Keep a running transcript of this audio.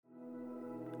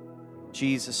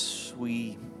Jesus,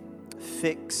 we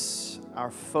fix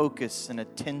our focus and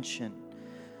attention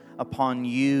upon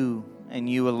you and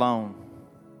you alone.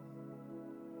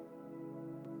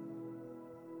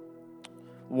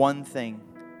 One thing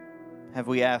have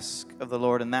we asked of the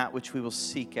Lord, and that which we will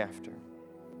seek after,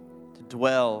 to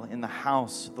dwell in the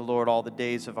house of the Lord all the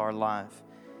days of our life,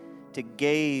 to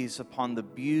gaze upon the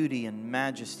beauty and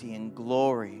majesty and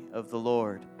glory of the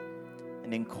Lord,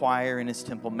 and inquire in His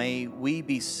temple. May we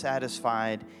be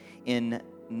satisfied in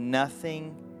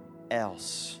nothing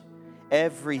else.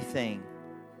 Everything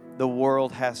the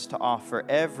world has to offer,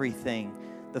 everything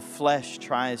the flesh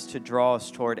tries to draw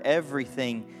us toward,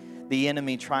 everything the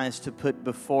enemy tries to put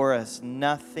before us,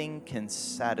 nothing can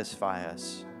satisfy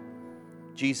us.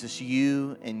 Jesus,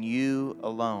 you and you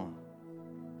alone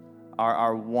are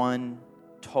our one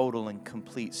total and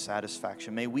complete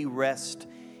satisfaction. May we rest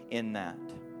in that.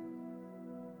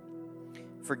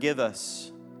 Forgive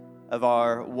us of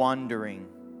our wandering.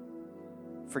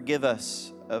 Forgive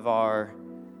us of our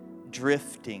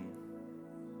drifting.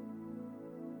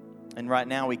 And right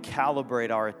now we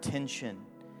calibrate our attention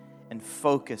and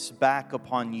focus back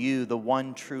upon you, the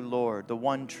one true Lord, the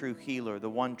one true healer, the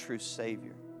one true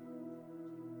Savior.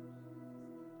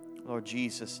 Lord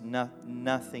Jesus,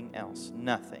 nothing else,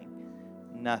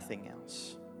 nothing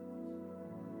else.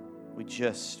 We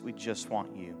just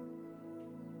want you.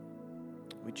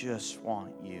 We just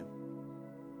want you,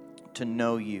 to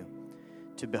know you,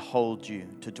 to behold you,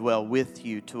 to dwell with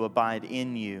you, to abide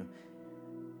in you.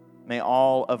 May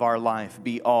all of our life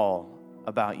be all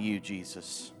about you,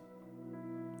 Jesus,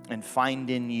 and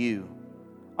find in you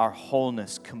our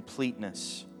wholeness,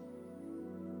 completeness.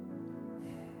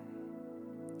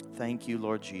 Thank you,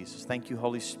 Lord Jesus. Thank you,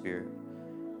 Holy Spirit,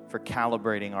 for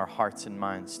calibrating our hearts and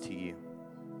minds to you,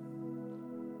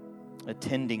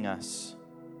 attending us,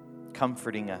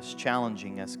 comforting us,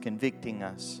 challenging us, convicting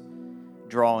us,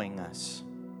 drawing us.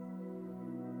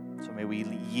 So may we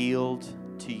yield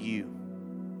to you.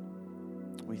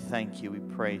 We thank you. We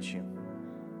praise you.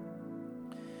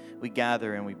 We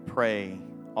gather and we pray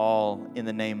all in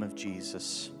the name of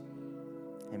Jesus.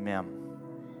 Amen.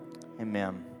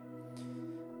 Amen.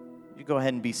 You go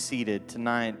ahead and be seated.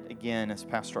 Tonight, again, as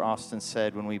Pastor Austin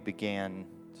said when we began,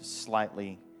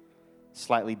 slightly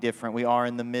different. We are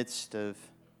in the midst of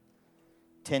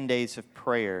 10 days of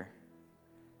prayer.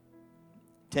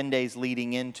 10 days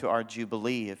leading into our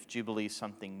Jubilee. If Jubilee is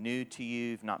something new to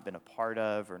you, you've not been a part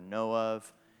of or know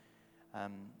of,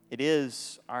 it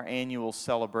is our annual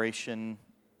celebration.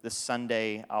 This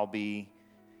Sunday, I'll be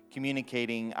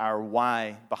communicating our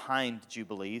why behind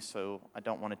Jubilee, so I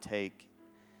don't want to take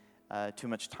too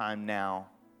much time now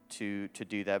to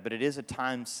do that. But it is a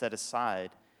time set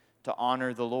aside to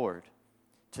honor the Lord,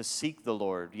 to seek the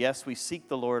Lord. Yes, we seek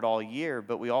the Lord all year,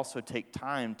 but we also take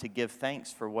time to give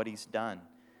thanks for what He's done.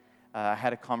 I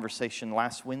had a conversation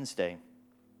last Wednesday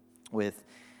with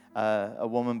a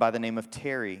woman by the name of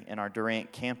Terry in our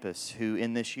Durant campus who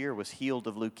in this year was healed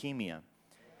of leukemia.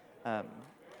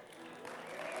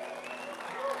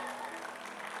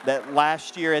 That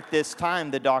last year at this time,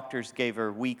 the doctors gave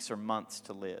her weeks or months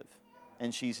to live.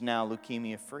 And she's now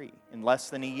leukemia-free in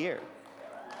less than a year.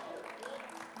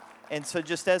 And so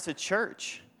just as a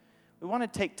church, we want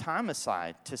to take time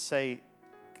aside to say,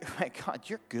 God,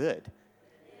 you're good.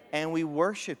 And we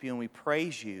worship you and we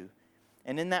praise you.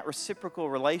 And in that reciprocal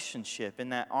relationship, in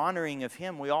that honoring of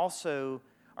Him, we also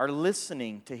are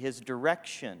listening to His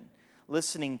direction,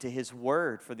 listening to His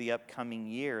word for the upcoming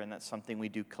year. And that's something we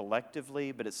do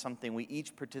collectively, but it's something we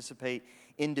each participate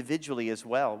individually as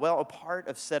well. Well, a part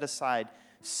of set-aside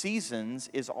seasons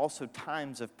is also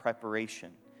times of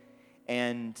preparation.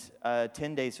 And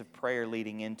 10 days of prayer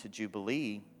leading into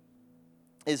Jubilee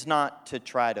is not to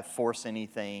try to force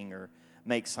anything or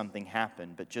make something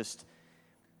happen, but just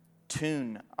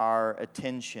tune our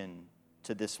attention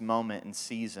to this moment and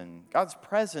season. God's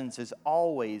presence is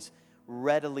always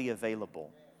readily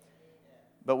available,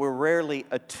 but we're rarely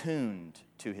attuned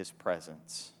to His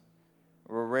presence.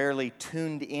 We're rarely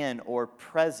tuned in or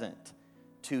present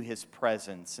to His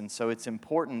presence. And so it's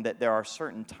important that there are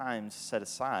certain times set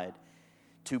aside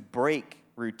to break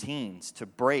routines, to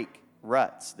break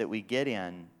ruts that we get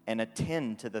in and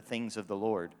attend to the things of the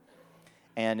Lord.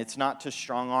 And it's not to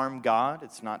strong-arm God.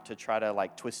 It's not to try to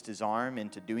twist His arm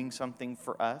into doing something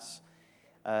for us.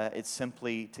 It's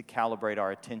simply to calibrate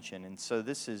our attention. And so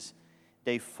this is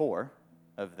day 4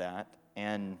 of that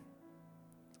and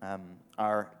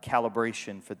our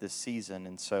calibration for this season.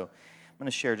 And so I'm going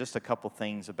to share just a couple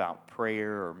things about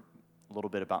prayer or a little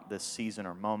bit about this season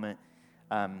or moment.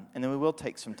 And then we will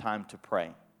take some time to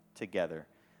pray together.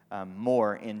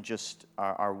 more in just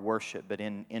our worship, but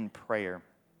in prayer.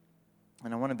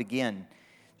 And I want to begin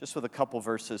just with a couple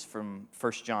verses from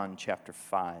 1 John chapter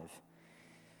 5.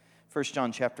 1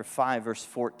 John chapter 5, verse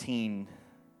 14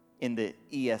 in the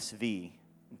ESV,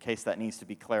 in case that needs to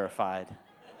be clarified.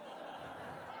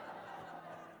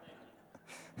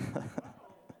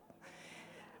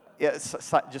 Yeah,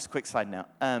 just a quick side note.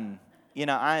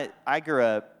 I grew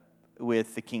up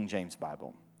with the King James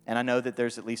Bible. And I know that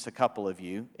there's at least a couple of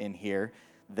you in here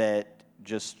that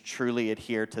just truly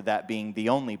adhere to that being the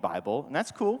only Bible. And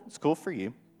that's cool. It's cool for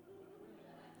you.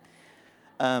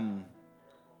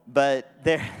 But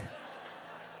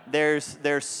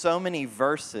there's so many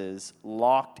verses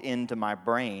locked into my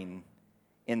brain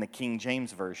in the King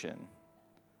James Version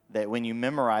that when you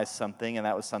memorize something, and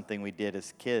that was something we did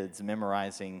as kids,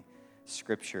 memorizing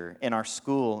Scripture. In our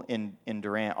school in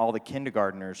Durant, all the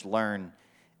kindergartners learn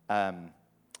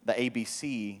the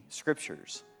ABC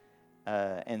Scriptures.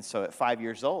 And so at 5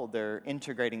 years old, they're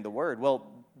integrating the Word. Well,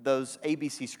 those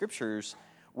ABC Scriptures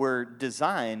were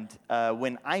designed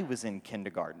when I was in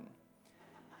kindergarten.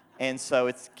 And so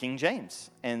it's King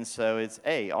James. And so it's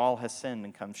A, all has sinned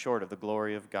and come short of the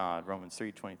glory of God, Romans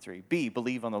 3:23. B,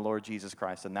 believe on the Lord Jesus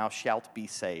Christ, and thou shalt be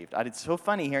saved. It's so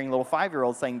funny hearing little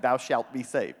 5-year-olds saying, thou shalt be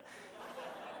saved.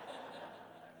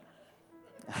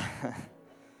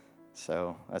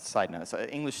 So that's a side note. So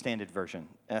English Standard Version.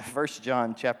 1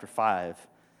 John chapter 5,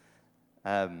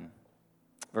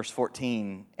 verse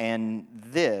 14. And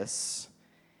this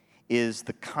is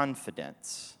the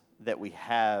confidence that we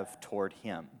have toward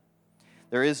him.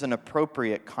 There is an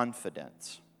appropriate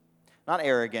confidence. Not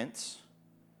arrogance,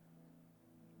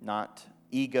 not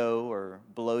ego or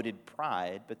bloated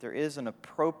pride, but there is an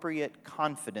appropriate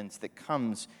confidence that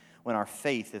comes when our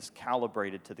faith is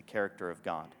calibrated to the character of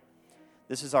God.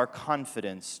 This is our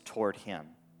confidence toward him.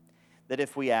 That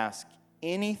if we ask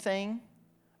anything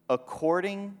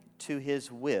according to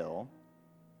his will,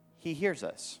 he hears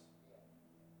us.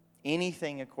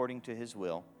 Anything according to his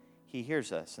will, he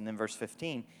hears us. And then verse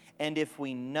 15, and if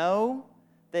we know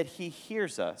that he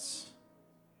hears us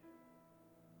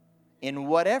in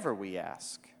whatever we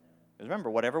ask, because remember,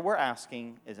 whatever we're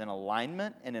asking is in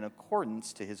alignment and in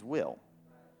accordance to his will.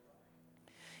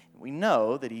 We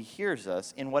know that he hears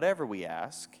us in whatever we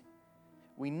ask.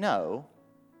 We know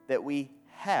that we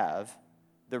have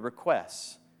the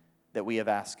requests that we have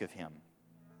asked of him.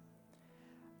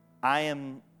 I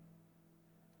am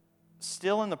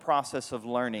still in the process of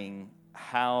learning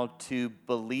how to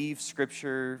believe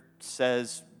Scripture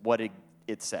says what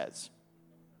it says.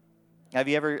 Have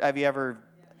you ever,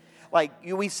 like,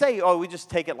 we say, oh, we just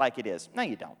take it like it is. No,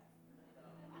 you don't.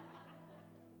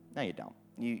 No, you don't.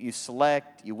 You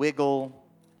select, you wiggle,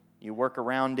 you work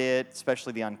around it,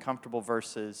 especially the uncomfortable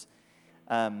verses.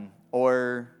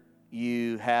 Or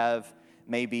you have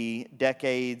maybe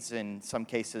decades, in some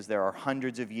cases there are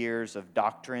hundreds of years of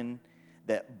doctrine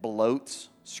that bloats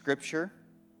Scripture,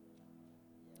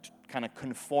 kind of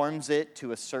conforms it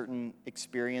to a certain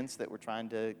experience that we're trying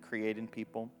to create in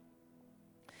people.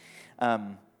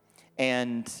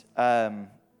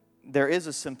 There is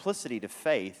a simplicity to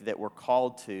faith that we're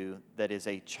called to that is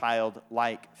a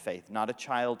childlike faith, not a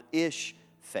childish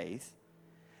faith,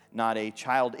 not a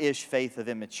childish faith of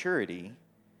immaturity,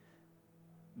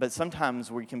 but sometimes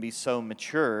we can be so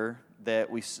mature that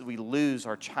we lose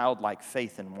our childlike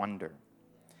faith and wonder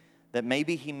that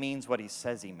maybe he means what he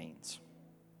says he means.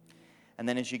 And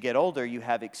then as you get older, you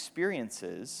have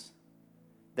experiences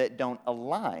that don't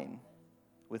align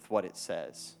with what it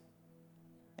says.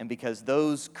 And because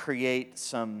those create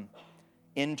some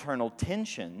internal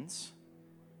tensions,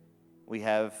 we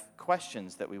have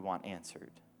questions that we want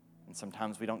answered. And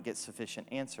sometimes we don't get sufficient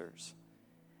answers.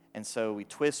 And so we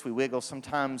twist, we wiggle.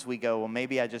 Sometimes we go, well,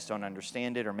 maybe I just don't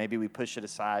understand it. Or maybe we push it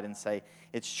aside and say,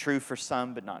 it's true for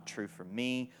some, but not true for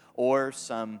me. Or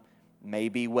some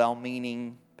maybe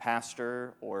well-meaning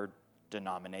pastor or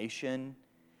denomination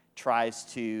tries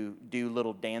to do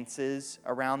little dances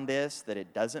around this, that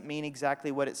it doesn't mean exactly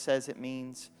what it says it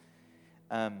means.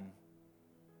 And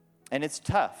it's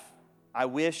tough. I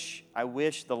wish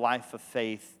the life of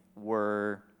faith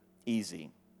were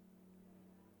easy,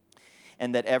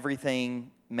 and that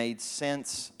everything made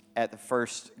sense at the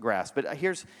first grasp. But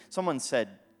someone said,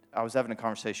 I was having a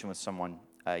conversation with someone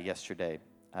yesterday,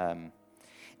 and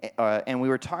we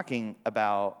were talking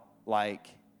about,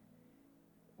 like,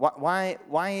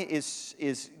 why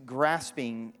is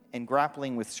grasping and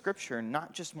grappling with Scripture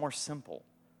not just more simple?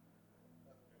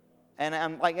 And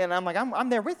I'm like, I'm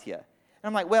there with you. And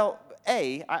I'm like, well,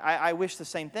 A, I wish the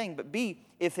same thing, but B,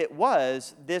 if it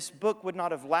was, this book would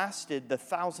not have lasted the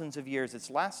thousands of years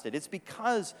it's lasted. It's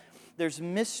because there's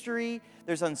mystery,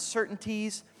 there's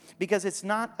uncertainties, because it's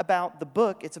not about the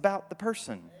book, it's about the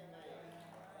person.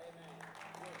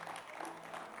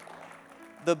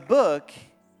 The book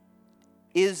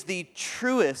is the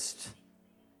truest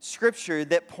scripture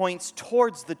that points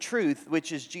towards the truth,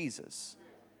 which is Jesus.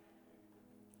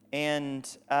 And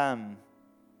when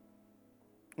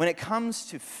it comes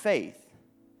to faith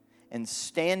and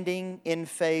standing in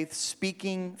faith,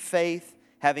 speaking faith,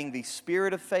 having the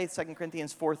spirit of faith, 2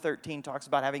 Corinthians 4:13 talks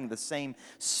about having the same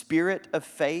spirit of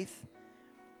faith,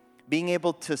 being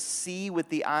able to see with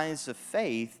the eyes of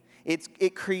faith,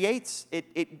 it creates an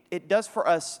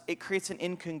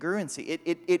incongruency.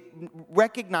 It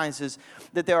recognizes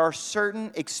that there are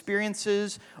certain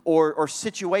experiences or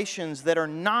situations that are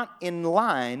not in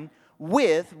line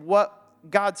with what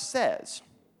God says.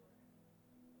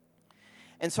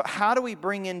 And so how do we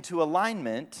bring into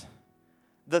alignment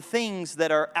the things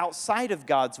that are outside of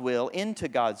God's will into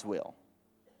God's will?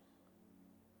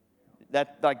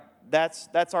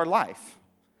 That's our life.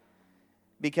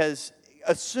 Because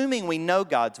assuming we know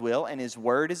God's will and His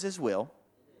Word is His will,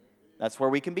 that's where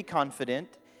we can be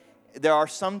confident. There are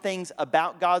some things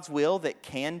about God's will that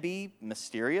can be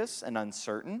mysterious and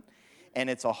uncertain, and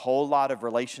it's a whole lot of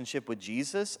relationship with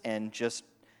Jesus, and just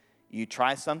you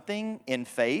try something in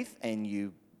faith and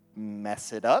you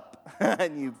mess it up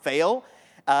and you fail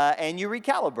and you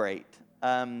recalibrate.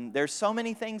 There's so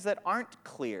many things that aren't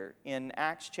clear in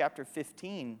Acts chapter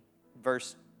 15,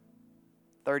 verse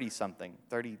 30-something,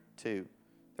 32,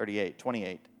 38,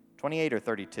 28 or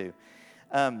 32.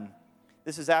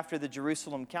 This is after the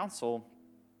Jerusalem Council,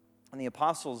 and the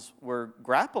apostles were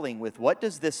grappling with what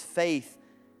does this faith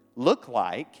look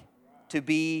like to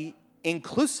be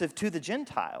inclusive to the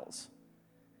Gentiles?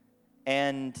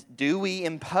 And do we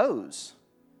impose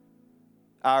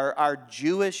our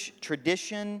Jewish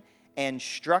tradition and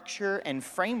structure and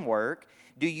framework?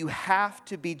 Do you have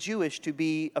to be Jewish to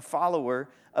be a follower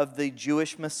of the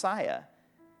Jewish Messiah?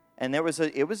 And it was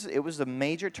a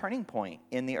major turning point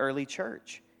in the early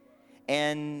church.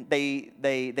 And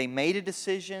they made a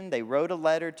decision. They wrote a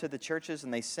letter to the churches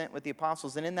and they sent with the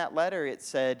apostles. And in that letter it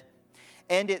said,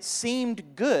 "And it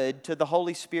seemed good to the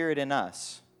Holy Spirit in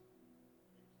us,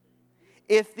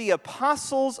 if the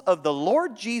apostles of the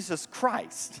Lord Jesus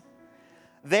Christ,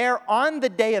 there on the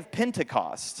day of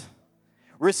Pentecost,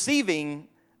 receiving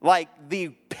like the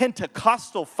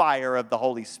Pentecostal fire of the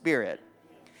Holy Spirit."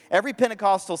 Every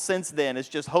Pentecostal since then is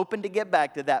just hoping to get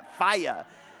back to that fire.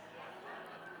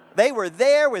 They were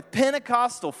there with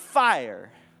Pentecostal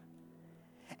fire,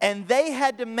 and they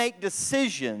had to make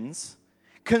decisions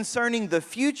concerning the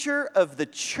future of the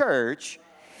church,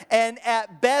 and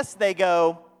at best they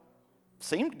go,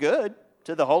 "Seemed good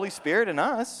to the Holy Spirit and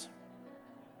us."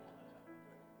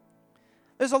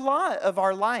 There's a lot of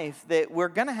our life that we're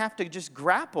going to have to just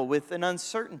grapple with an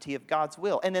uncertainty of God's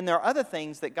will. And then there are other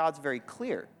things that God's very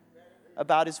clear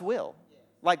about His will,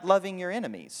 like loving your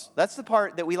enemies. That's the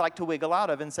part that we like to wiggle out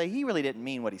of and say, He really didn't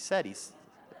mean what He said.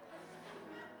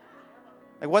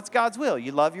 Like, what's God's will?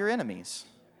 You love your enemies.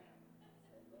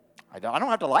 I don't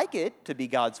have to like it to be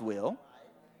God's will.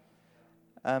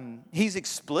 He's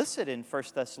explicit in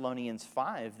 1 Thessalonians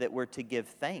 5 that we're to give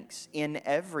thanks in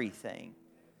everything.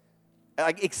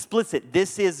 Like, explicit,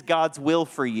 this is God's will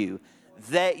for you,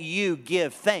 that you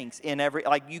give thanks in every,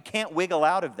 like, you can't wiggle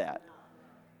out of that.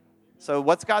 So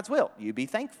what's God's will? You be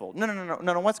thankful.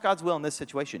 No. What's God's will in this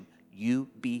situation? You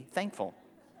be thankful.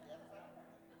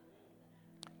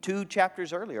 2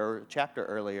 chapters earlier, or a chapter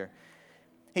earlier,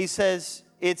 he says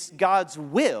it's God's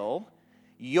will,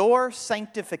 your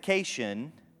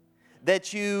sanctification,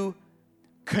 that you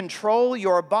control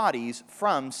your bodies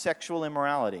from sexual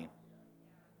immorality.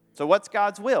 So what's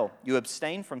God's will? You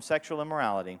abstain from sexual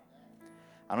immorality.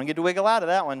 I don't get to wiggle out of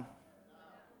that one.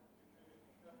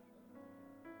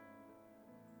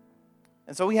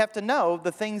 And so we have to know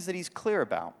the things that He's clear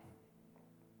about.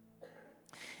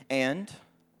 And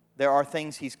there are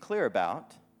things He's clear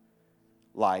about,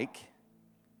 like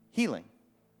healing.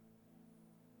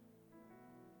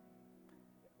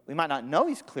 We might not know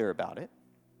He's clear about it,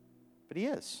 but He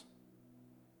is.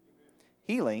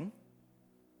 Healing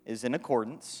is in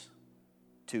accordance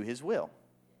to His will.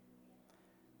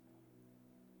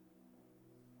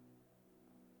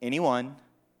 Anyone,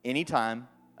 anytime,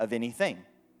 of anything.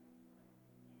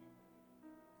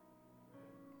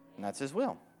 And that's His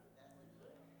will.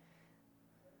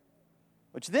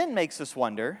 Which then makes us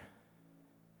wonder,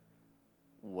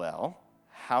 well,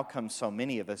 how come so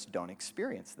many of us don't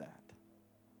experience that?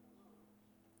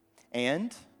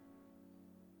 And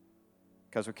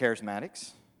because we're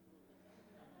charismatics,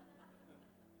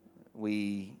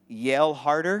 we yell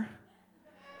harder,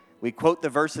 We quote the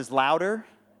verses louder.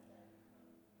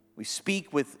 We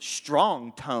speak with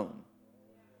strong tone.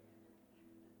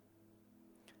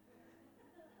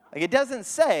 Like, it doesn't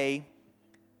say,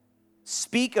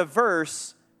 speak a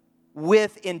verse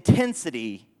with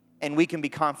intensity and we can be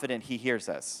confident he hears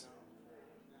us.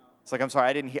 It's like, I'm sorry,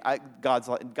 I didn't hear.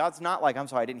 God's not like, I'm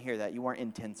sorry, I didn't hear that. You weren't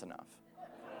intense enough.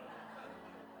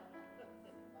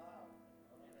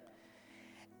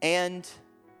 And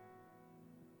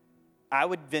I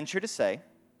would venture to say,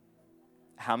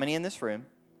 how many in this room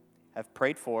have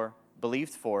prayed for,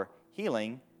 believed for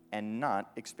healing and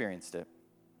not experienced it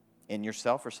in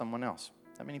yourself or someone else?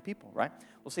 That many people, right?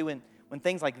 Well, see, when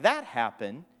things like that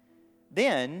happen,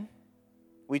 then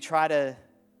we try to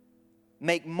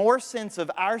make more sense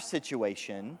of our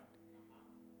situation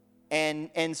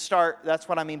and start, that's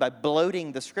what I mean by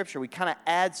bloating the Scripture. We kind of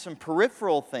add some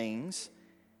peripheral things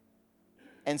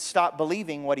and stop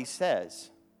believing what he says.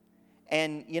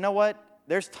 And you know what?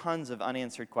 There's tons of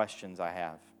unanswered questions I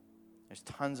have. There's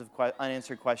tons of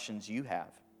unanswered questions you have.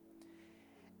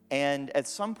 And at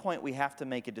some point we have to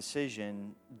make a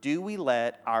decision. Do we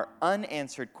let our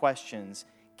unanswered questions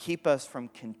keep us from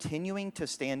continuing to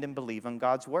stand and believe on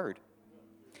God's word?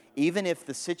 Even if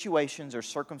the situations or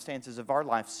circumstances of our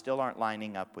life still aren't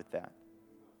lining up with that.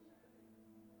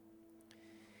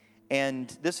 And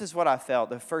this is what I felt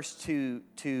the first two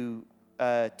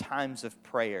times of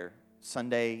prayer,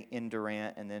 Sunday in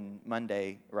Durant and then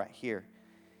Monday right here.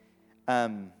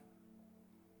 I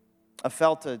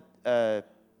felt I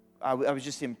was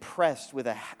just impressed with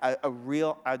a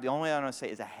real, the only way I want to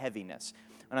say is a heaviness.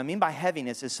 What I mean by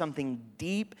heaviness is something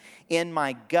deep in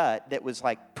my gut that was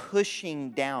like pushing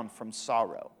down from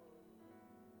sorrow.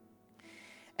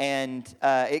 And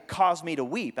it caused me to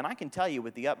weep. And I can tell you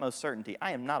with the utmost certainty,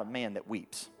 I am not a man that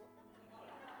weeps.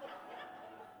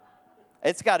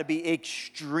 It's got to be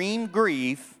extreme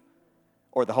grief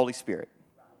or the Holy Spirit.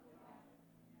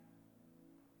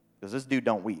 Because this dude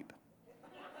don't weep.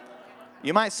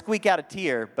 You might squeak out a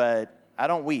tear, but I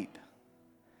don't weep.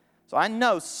 So I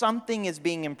know something is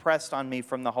being impressed on me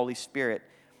from the Holy Spirit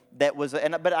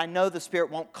but I know the Spirit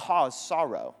won't cause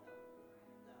sorrow.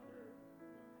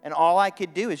 And all I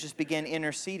could do is just begin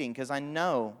interceding because I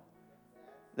know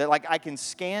that like I can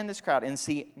scan this crowd and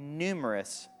see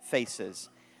numerous faces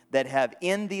that have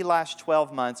in the last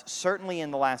 12 months, certainly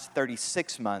in the last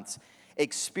 36 months,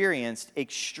 experienced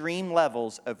extreme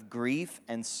levels of grief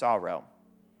and sorrow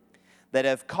that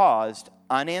have caused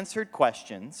unanswered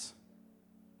questions,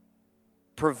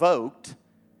 provoked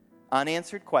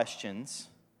unanswered questions,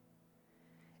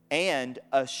 and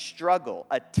a struggle,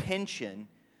 a tension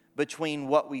between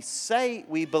what we say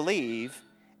we believe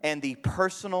and the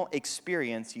personal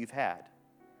experience you've had.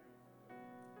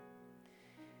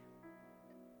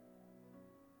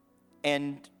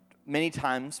 And many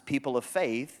times people of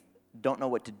faith don't know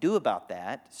what to do about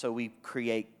that, so we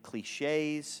create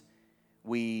cliches.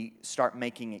 We start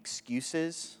making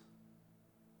excuses.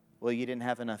 Well, you didn't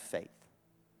have enough faith.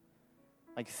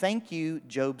 Like, thank you,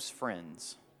 Job's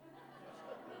friends.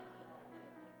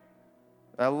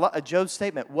 Job's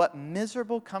statement, what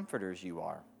miserable comforters you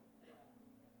are.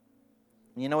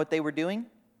 You know what they were doing?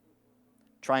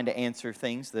 Trying to answer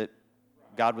things that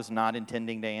God was not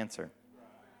intending to answer.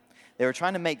 They were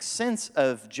trying to make sense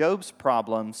of Job's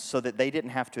problems so that they didn't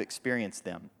have to experience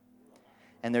them.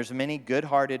 And there's many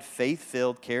good-hearted,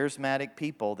 faith-filled, charismatic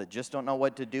people that just don't know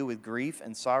what to do with grief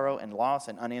and sorrow and loss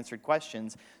and unanswered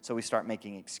questions. So we start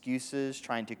making excuses,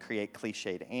 trying to create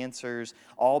cliched answers,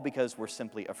 all because we're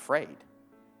simply afraid.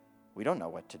 We don't know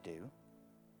what to do.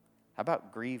 How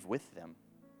about grieve with them?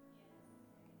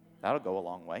 That'll go a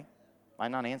long way.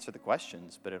 Might not answer the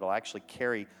questions, but it'll actually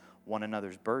carry one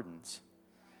another's burdens.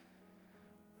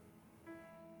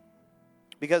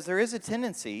 Because there is a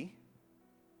tendency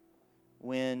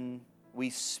when we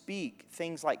speak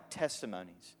things like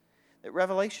testimonies that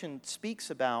Revelation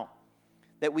speaks about,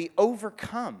 that we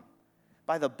overcome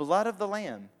by the blood of the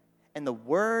Lamb and the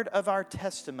word of our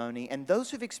testimony. And those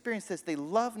who've experienced this, they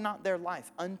love not their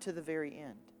life unto the very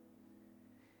end.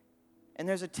 And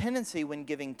there's a tendency when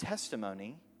giving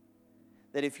testimony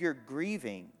that if you're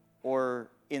grieving or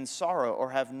in sorrow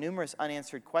or have numerous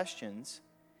unanswered questions,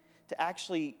 to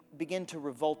actually begin to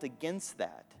revolt against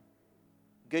that.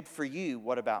 Good for you,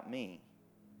 what about me?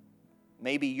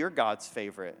 Maybe you're God's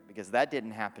favorite because that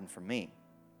didn't happen for me.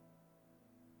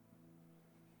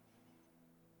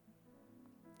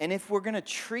 And if we're going to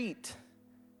treat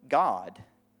God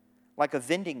like a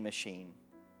vending machine,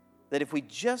 that if we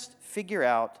just figure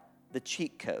out the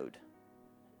cheat code,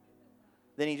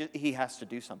 then he has to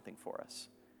do something for us.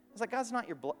 It's like God's not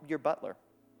your butler.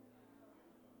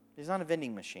 He's not a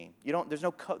vending machine. There's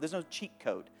no cheat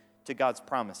code to God's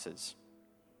promises.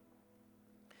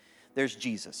 There's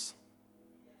Jesus.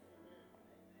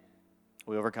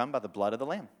 We overcome by the blood of the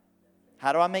Lamb.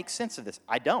 How do I make sense of this?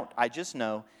 I don't. I just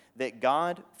know that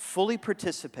God fully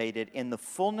participated in the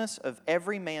fullness of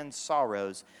every man's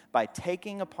sorrows by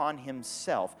taking upon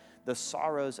himself the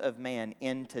sorrows of man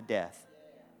into death.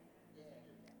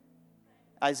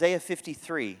 Isaiah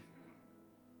 53,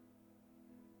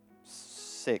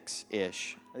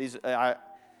 6-ish. I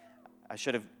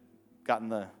should have gotten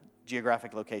the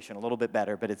geographic location a little bit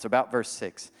better, but it's about verse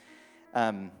 6,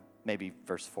 maybe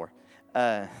verse 4.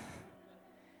 That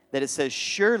it says,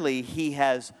 surely he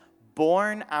has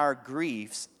borne our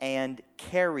griefs and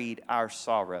carried our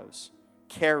sorrows.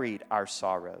 Carried our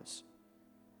sorrows.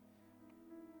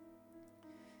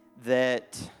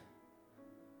 That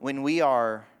when we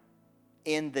are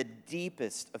in the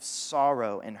deepest of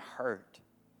sorrow and hurt,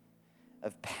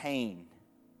 of pain,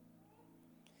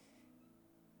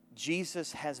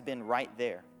 Jesus has been right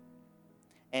there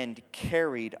and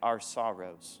carried our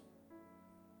sorrows.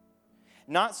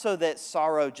 Not so that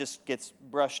sorrow just gets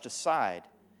brushed aside,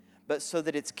 but so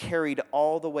that it's carried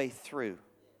all the way through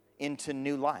into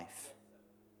new life.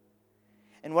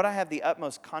 And what I have the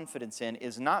utmost confidence in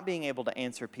is not being able to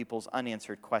answer people's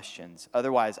unanswered questions.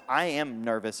 Otherwise, I am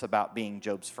nervous about being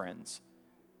Job's friends.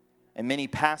 And many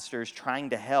pastors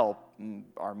trying to help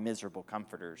are miserable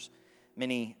comforters.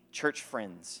 Many church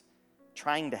friends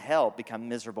trying to help become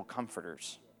miserable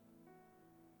comforters.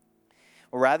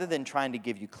 Well, rather than trying to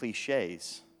give you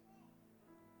cliches,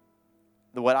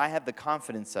 what I have the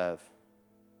confidence of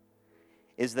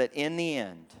is that in the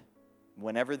end,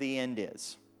 whenever the end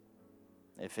is,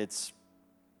 if it's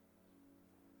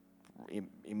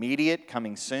immediate,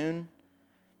 coming soon,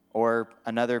 or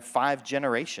another 5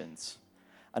 generations,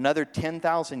 another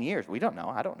 10,000 years, we don't know,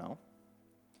 I don't know,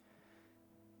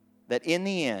 that in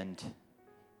the end,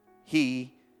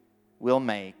 he will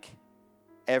make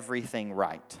everything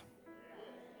right.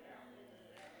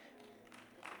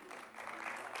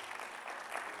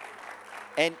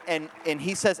 And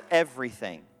he says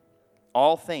everything,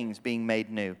 all things being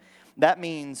made new. That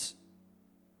means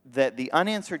that the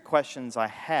unanswered questions I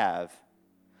have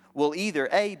will either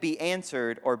A, be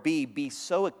answered, or B, be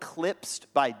so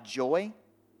eclipsed by joy,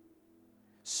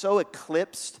 so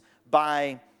eclipsed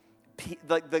by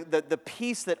the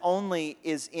peace that only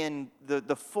is in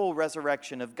the full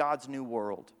resurrection of God's new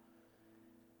world,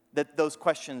 that those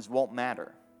questions won't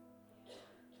matter.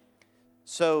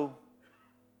 So,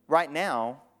 right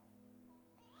now,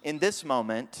 in this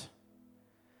moment,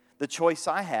 the choice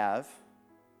I have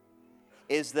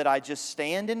is that I just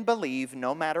stand and believe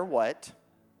no matter what,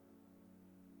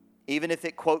 even if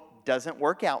it, quote, doesn't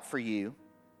work out for you,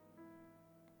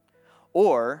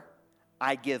 or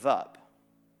I give up.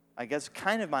 I guess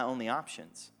kind of my only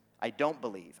options. I don't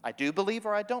believe. I do believe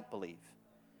or I don't believe.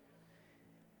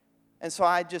 And so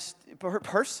I just,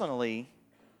 personally,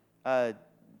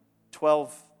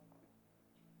 12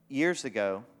 years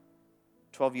ago,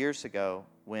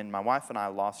 when my wife and I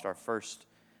lost our first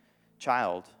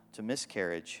child to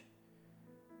miscarriage,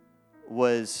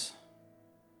 was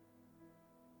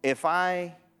if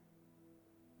I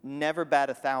never bat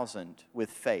 1,000 with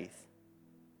faith,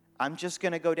 I'm just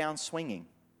going to go down swinging.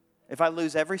 If I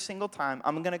lose every single time,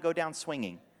 I'm going to go down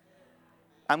swinging.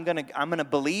 I'm going to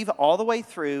believe all the way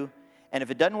through, and if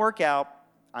it doesn't work out,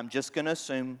 I'm just going to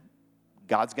assume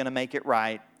God's going to make it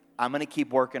right. I'm going to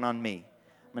keep working on me.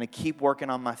 I'm going to keep working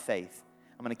on my faith.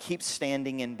 I'm going to keep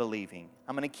standing and believing.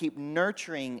 I'm going to keep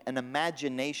nurturing an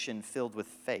imagination filled with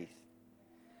faith.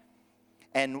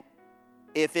 And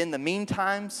if in the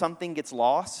meantime something gets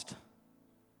lost,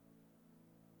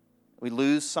 we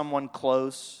lose someone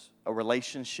close, a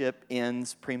relationship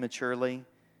ends prematurely,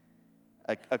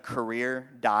 a career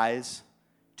dies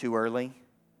too early,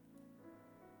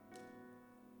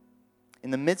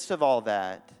 in the midst of all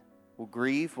that, we'll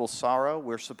grieve, we'll sorrow.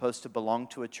 We're supposed to belong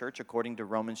to a church, according to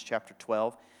Romans chapter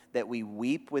 12, that we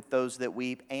weep with those that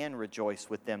weep and rejoice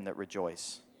with them that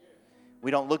rejoice.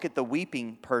 We don't look at the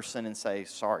weeping person and say,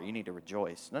 sorry, you need to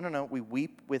rejoice. No. We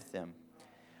weep with them.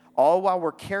 All while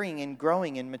we're carrying and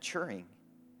growing and maturing.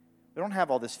 We don't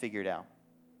have all this figured out.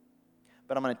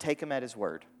 But I'm going to take him at his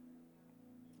word.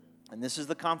 And this is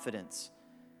the confidence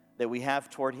that we have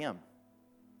toward him.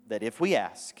 That if we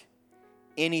ask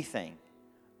anything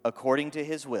according to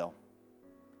his will,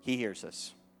 he hears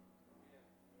us.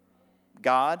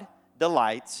 God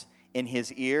delights in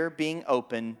his ear being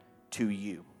open to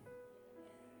you.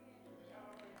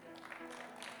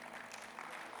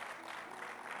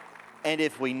 And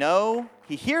if we know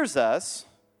he hears us,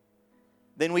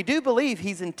 then we do believe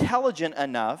he's intelligent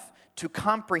enough to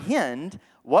comprehend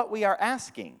what we are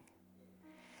asking.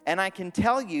 And I can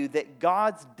tell you that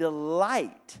God's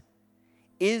delight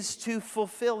is to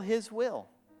fulfill his will,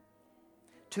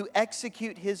 to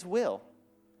execute his will.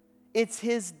 It's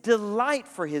his delight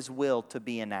for his will to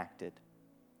be enacted.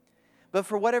 But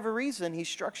for whatever reason, he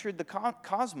structured the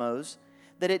cosmos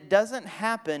that it doesn't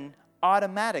happen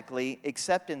automatically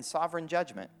except in sovereign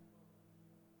judgment.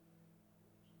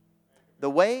 The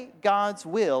way God's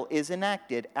will is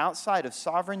enacted outside of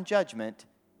sovereign judgment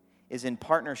is in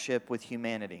partnership with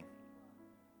humanity.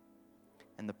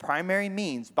 And the primary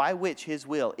means by which his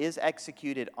will is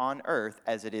executed on earth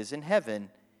as it is in heaven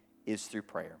is through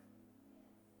prayer.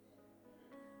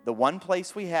 The one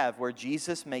place we have where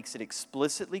Jesus makes it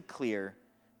explicitly clear,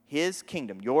 his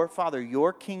kingdom, your Father,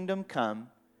 your kingdom come,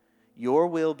 your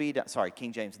will be done. Sorry,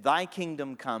 King James, thy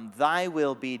kingdom come, thy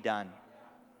will be done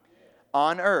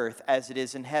on earth as it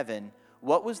is in heaven.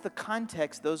 What was the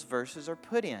context those verses are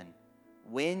put in?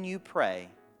 When you pray,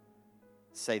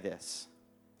 say this.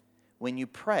 When you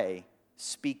pray,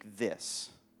 speak this.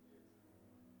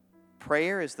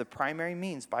 Prayer is the primary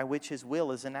means by which his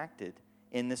will is enacted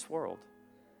in this world.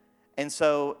 And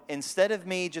so instead of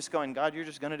me just going, God, you're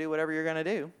just going to do whatever you're going to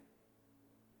do,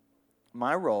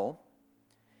 my role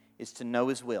is to know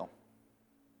his will.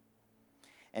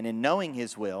 And in knowing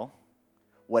his will,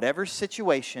 whatever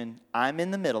situation I'm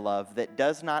in the middle of that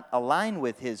does not align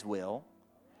with his will,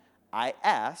 I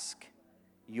ask,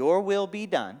 your will be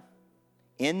done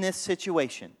in this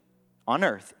situation, on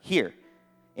earth, here,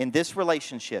 in this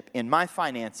relationship, in my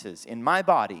finances, in my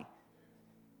body,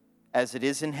 as it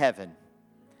is in heaven.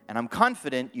 And I'm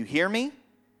confident you hear me,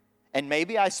 and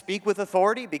maybe I speak with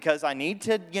authority because I need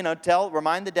to,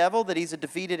 remind the devil that he's a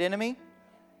defeated enemy.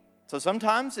 So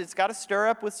sometimes it's got to stir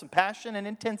up with some passion and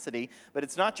intensity, but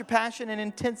it's not your passion and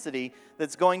intensity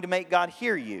that's going to make God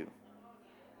hear you.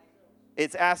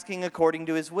 It's asking according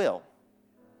to his will.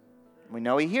 We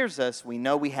know he hears us. We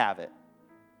know we have it.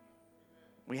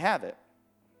 We have it.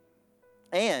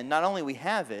 And not only we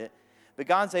have it, but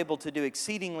God's able to do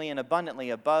exceedingly and abundantly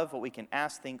above what we can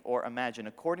ask, think, or imagine,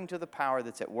 according to the power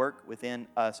that's at work within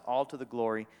us, all to the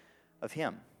glory of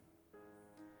him.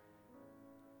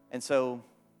 And so,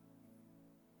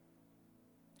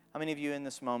 how many of you in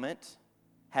this moment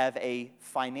have a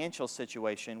financial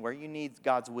situation where you need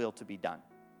God's will to be done?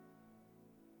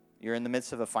 You're in the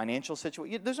midst of a financial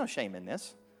situation. There's no shame in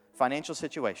this. Financial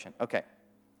situation. Okay.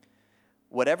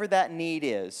 Whatever that need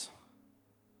is,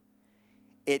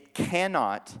 it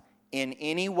cannot in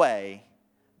any way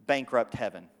bankrupt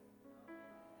heaven.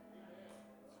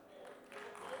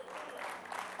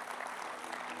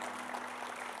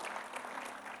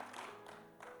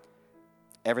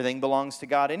 Everything belongs to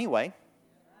God anyway.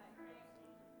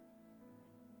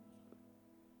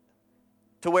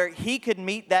 To where he could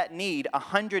meet that need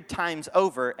 100 times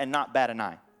over and not bat an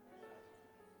eye.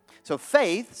 So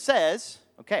faith says,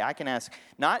 okay, I can ask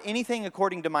not anything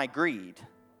according to my greed,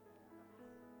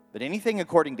 but anything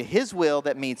according to his will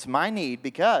that meets my need,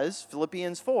 because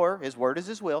Philippians 4, his word is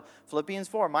his will. Philippians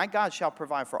 4, my God shall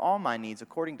provide for all my needs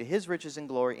according to his riches and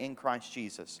glory in Christ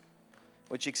Jesus,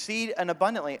 which exceed and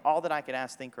abundantly all that I could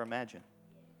ask, think, or imagine.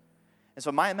 And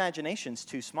so my imagination's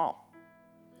too small.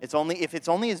 If it's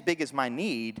only as big as my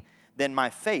need, then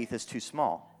my faith is too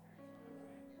small.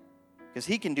 Because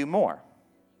he can do more.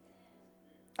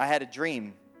 I had a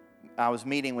dream. I was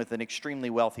meeting with an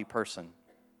extremely wealthy person.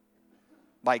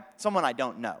 Like someone I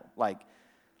don't know. Like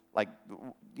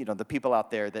the people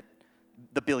out there that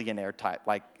the billionaire type.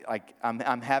 Like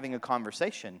I'm having a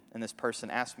conversation, and this person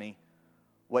asked me,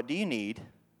 what do you need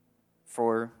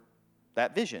for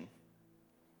that vision?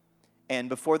 And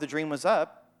before the dream was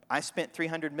up, I spent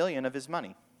 $300 million of his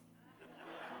money.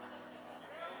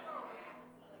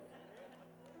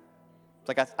 It's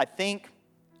like I think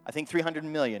 $300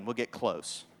 million will get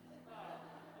close.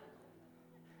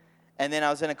 And then I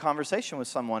was in a conversation with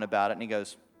someone about it, and he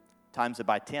goes, times it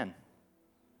by 10.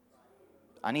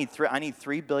 I need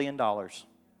 $3 billion. I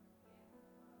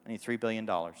need $3 billion.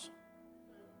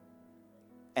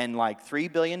 And like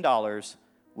 $3 billion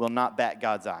will not bat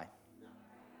God's eye.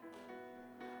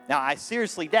 Now, I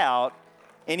seriously doubt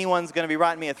anyone's going to be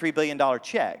writing me a $3 billion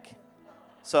check.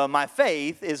 So my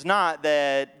faith is not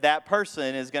that that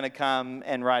person is going to come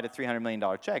and write a $300 million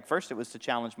check. First, it was to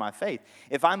challenge my faith.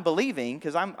 If I'm believing,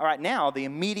 because I'm right now, the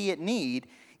immediate need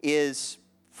is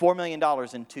 $4 million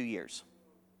in 2 years.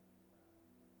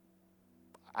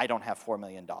 I don't have $4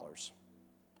 million.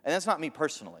 And that's not me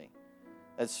personally.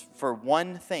 That's for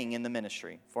one thing in the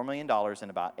ministry, $4 million in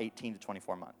about 18 to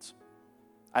 24 months.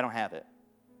 I don't have it.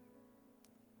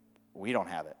 We don't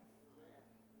have it.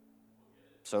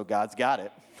 so God's got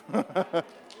it.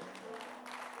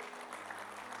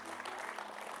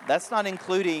 That's not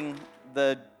including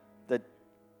the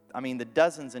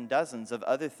dozens and dozens of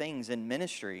other things in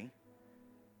ministry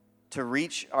to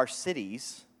reach our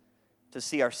cities, to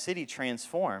see our city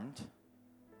transformed,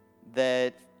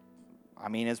 that,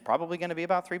 is probably going to be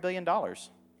about $3 billion. I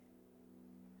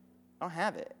don't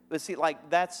have it. But see,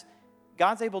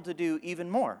 God's able to do even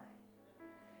more.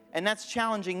 And that's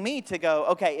challenging me to go,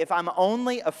 okay, if I'm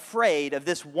only afraid of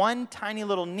this one tiny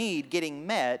little need getting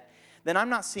met, then I'm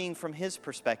not seeing from His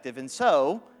perspective. And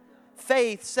so,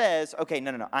 faith says, okay,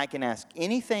 no, I can ask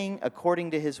anything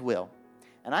according to His will.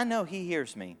 And I know He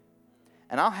hears me.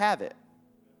 And I'll have it.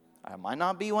 I might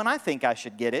not be when I think I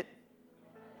should get it,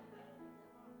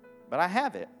 but I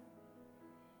have it.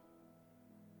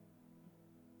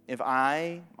 If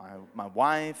my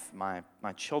wife, my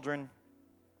children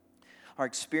are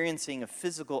experiencing a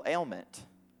physical ailment,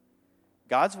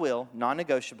 God's will,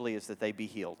 non-negotiably, is that they be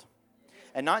healed.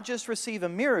 And not just receive a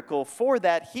miracle for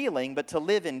that healing, but to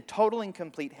live in total and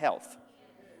complete health.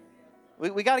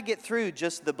 We got to get through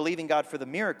just the believing God for the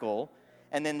miracle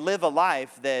and then live a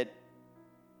life that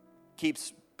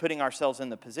keeps putting ourselves in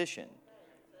the position.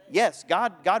 Yes,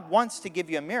 God wants to give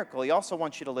you a miracle. He also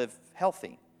wants you to live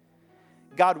healthy.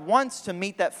 God wants to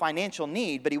meet that financial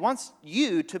need, but He wants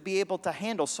you to be able to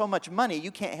handle so much money you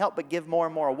can't help but give more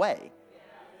and more away.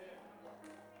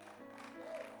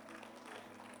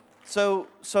 So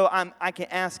I can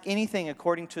ask anything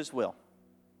according to His will.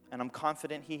 And I'm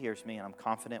confident He hears me, and I'm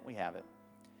confident we have it.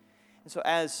 And so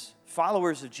as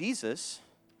followers of Jesus,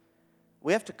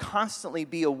 we have to constantly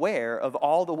be aware of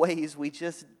all the ways we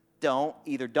just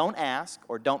either don't ask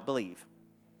or don't believe.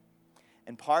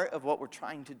 And part of what we're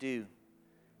trying to do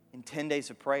in 10 days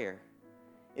of prayer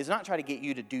is not try to get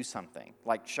you to do something,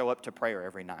 like show up to prayer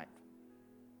every night.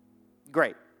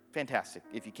 Great, fantastic.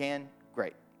 If you can,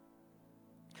 great.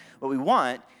 What we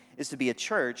want is to be a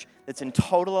church that's in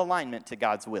total alignment to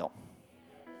God's will.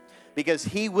 Because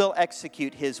He will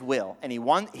execute His will. And He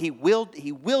will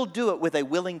do it with a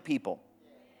willing people.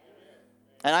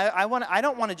 And I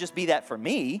don't want to just be that for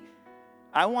me.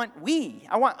 I want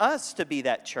us to be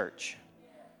that church.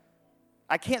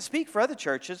 I can't speak for other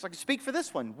churches. I can speak for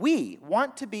this one. We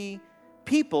want to be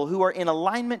people who are in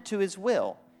alignment to His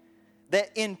will.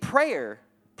 That in prayer,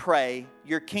 pray,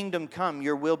 your kingdom come,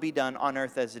 your will be done on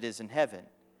earth as it is in heaven.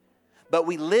 But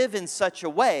we live in such a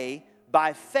way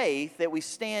by faith that we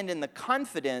stand in the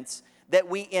confidence that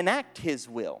we enact His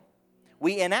will.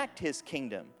 We enact His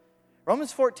kingdom.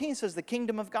 Romans 14 says the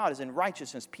kingdom of God is in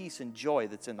righteousness, peace, and joy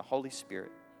that's in the Holy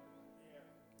Spirit.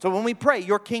 So when we pray,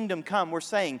 your kingdom come, we're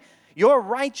saying your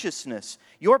righteousness,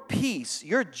 your peace,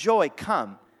 your joy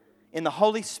come in the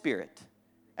Holy Spirit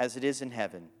as it is in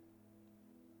heaven.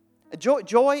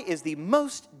 Joy is the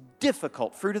most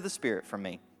difficult fruit of the Spirit for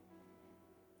me.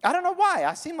 I don't know why.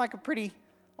 I seem like a pretty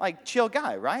chill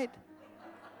guy, right?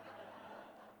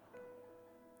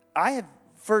 I have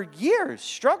for years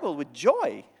struggled with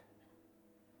joy.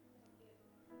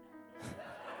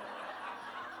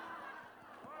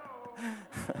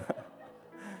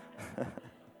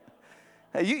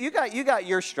 You got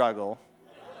your struggle.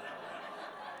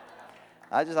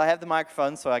 I have the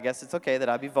microphone, so I guess it's okay that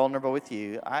I be vulnerable with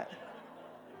you.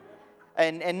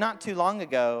 And not too long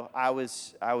ago, I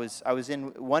was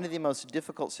in one of the most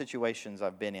difficult situations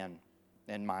I've been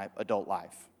in my adult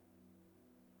life,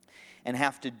 and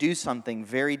have to do something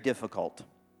very difficult.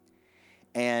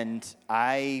 And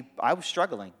I was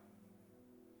struggling.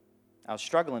 I was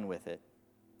struggling with it.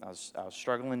 I was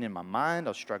struggling in my mind. I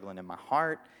was struggling in my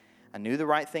heart. I knew the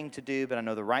right thing to do, but I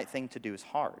know the right thing to do is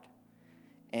hard.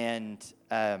 And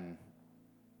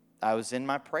I was in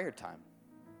my prayer time,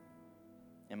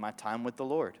 in my time with the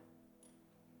Lord.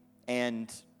 And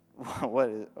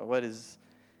what is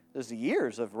there's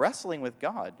years of wrestling with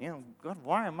God. God,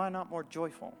 why am I not more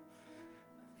joyful?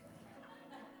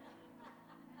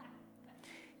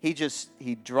 He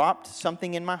dropped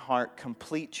something in my heart,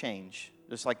 complete change,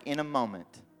 just like in a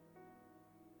moment,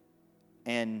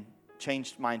 and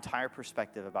changed my entire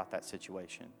perspective about that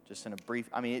situation. Just in a brief,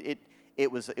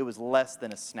 it was less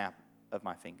than a snap of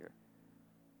my finger.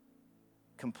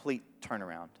 Complete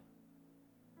turnaround.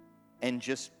 And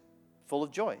just full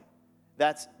of joy.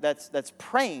 That's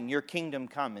praying your kingdom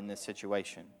come in this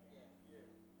situation.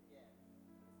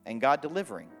 And God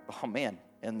delivering. Oh man,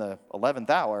 in the 11th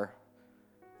hour,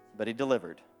 but He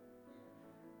delivered.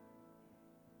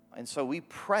 And so we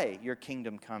pray, your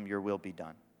kingdom come, your will be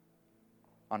done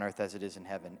on earth as it is in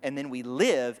heaven. And then we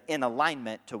live in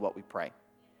alignment to what we pray.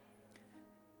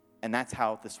 And that's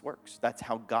how this works. That's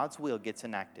how God's will gets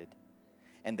enacted.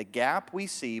 And the gap we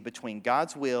see between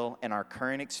God's will and our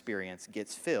current experience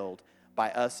gets filled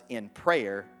by us in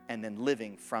prayer and then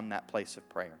living from that place of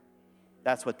prayer.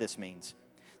 That's what this means.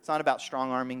 It's not about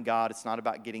strong-arming God. It's not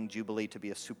about getting Jubilee to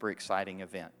be a super exciting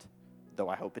event, though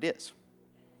I hope it is.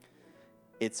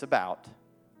 It's about,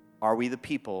 are we the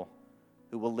people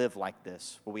who will live like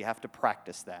this? Well, we have to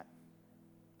practice that.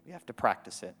 We have to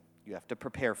practice it. You have to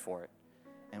prepare for it.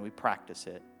 And we practice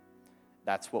it.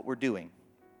 That's what we're doing.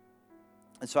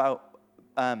 And so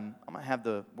I'm going to have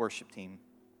the worship team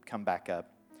come back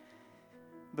up.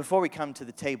 Before we come to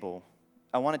the table,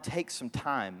 I want to take some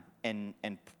time and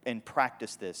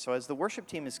practice this. So as the worship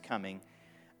team is coming,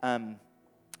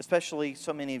 especially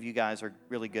so many of you guys are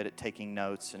really good at taking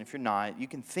notes. And if you're not, you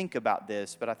can think about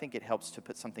this, but I think it helps to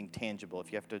put something tangible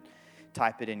if you have to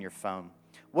type it in your phone.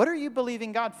 What are you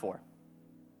believing God for?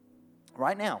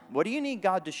 Right now, what do you need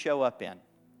God to show up in?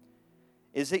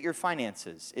 Is it your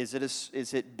finances? Is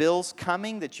it bills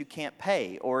coming that you can't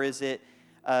pay? Or is it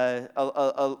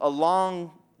a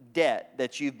long debt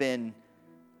that you've been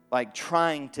like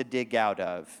trying to dig out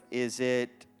of? Is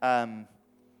it the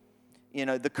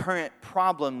current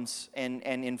problems and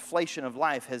inflation of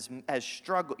life has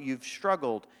struggled? You've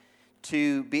struggled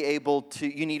to be able to.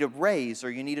 You need a raise,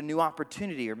 or you need a new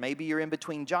opportunity, or maybe you're in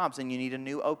between jobs and you need a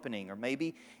new opening, or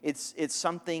maybe it's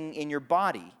something in your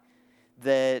body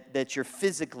that you're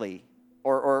physically,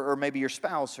 or maybe your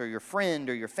spouse or your friend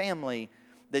or your family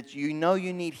that you know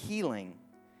you need healing.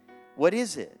 What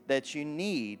is it that you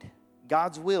need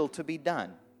God's will to be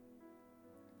done?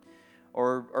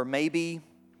 Or maybe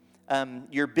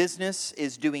your business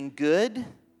is doing good,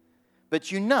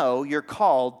 but you know you're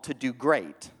called to do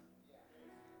great.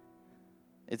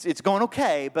 It's going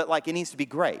okay, but like it needs to be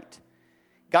great.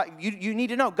 God, you need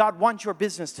to know God wants your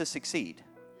business to succeed.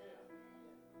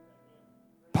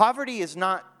 Poverty is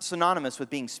not synonymous with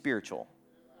being spiritual.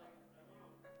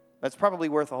 That's probably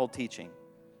worth a whole teaching.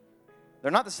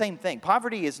 They're not the same thing.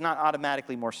 Poverty is not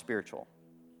automatically more spiritual.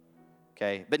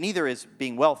 Okay? But neither is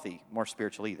being wealthy more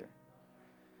spiritual either.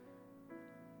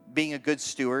 Being a good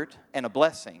steward and a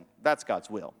blessing, that's God's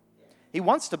will. He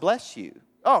wants to bless you.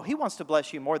 Oh, He wants to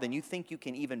bless you more than you think you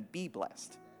can even be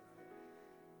blessed.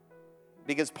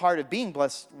 Because part of being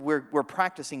blessed, we're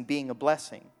practicing being a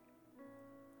blessing.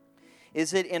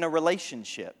 Is it in a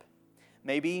relationship?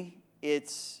 Maybe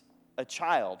it's a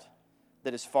child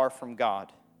that is far from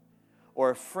God, or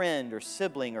a friend or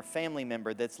sibling or family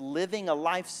member that's living a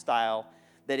lifestyle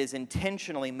that is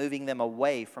intentionally moving them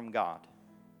away from God.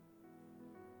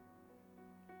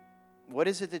 What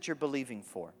is it that you're believing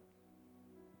for?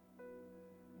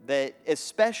 That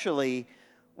especially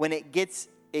when it gets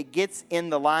in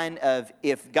the line of,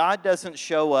 if God doesn't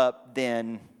show up,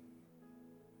 then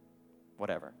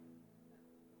whatever.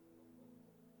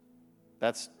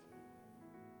 That's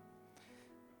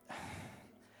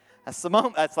the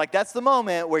moment. That's the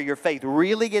moment where your faith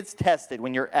really gets tested,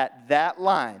 when you're at that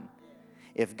line.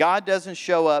 If God doesn't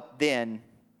show up, then.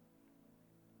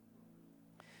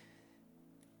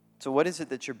 So what is it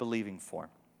that you're believing for?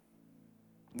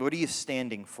 What are you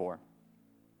standing for?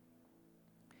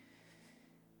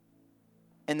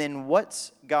 And then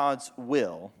what's God's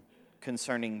will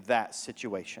concerning that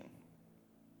situation?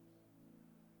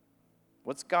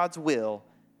 What's God's will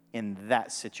in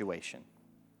that situation?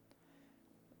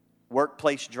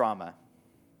 Workplace drama.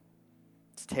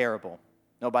 It's terrible.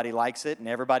 Nobody likes it, and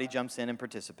everybody jumps in and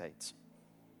participates.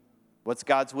 What's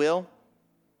God's will?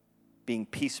 Being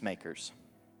peacemakers.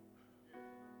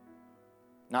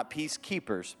 Not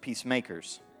peacekeepers,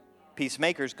 peacemakers.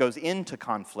 Peacemakers goes into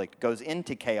conflict, goes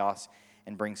into chaos,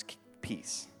 and brings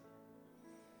peace.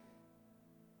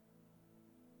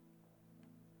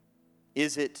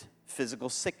 Is it physical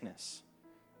sickness?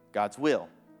 God's will.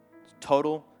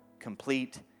 Total,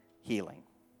 complete healing.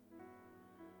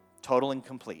 Total and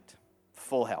complete.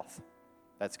 Full health.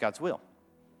 That's God's will.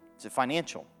 Is it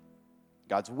financial?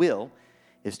 God's will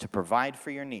is to provide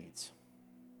for your needs.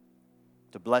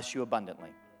 To bless you abundantly.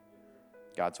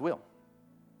 God's will.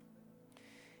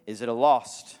 Is it a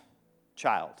lost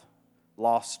child?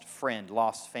 Lost friend?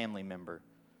 Lost family member?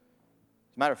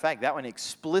 As a matter of fact, that one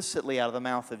explicitly out of the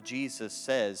mouth of Jesus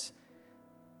says,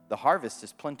 the harvest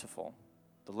is plentiful,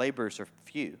 the laborers are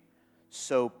few.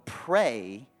 So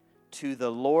pray to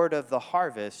the Lord of the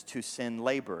harvest to send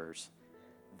laborers.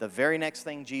 The very next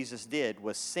thing Jesus did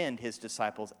was send His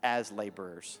disciples as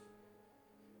laborers.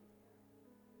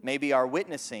 Maybe our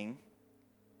witnessing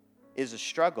is a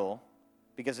struggle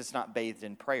because it's not bathed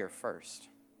in prayer first.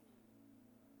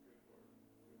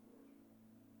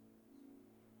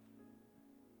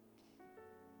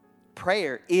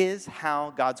 prayer is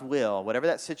how God's will, whatever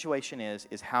that situation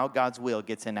is how God's will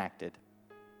gets enacted.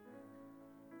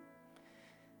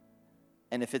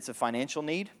 And if it's a financial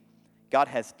need, God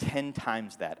has 10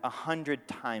 times that, 100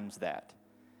 times that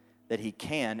He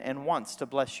can and wants to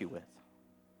bless you with.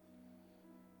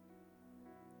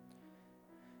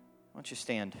 Why don't you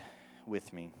stand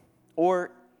with me?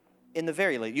 Or in the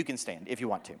very least, you can stand if you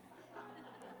want to.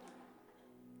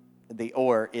 The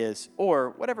or is,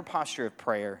 or whatever posture of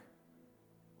prayer.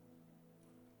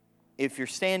 If you're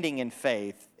standing in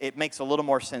faith, it makes a little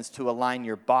more sense to align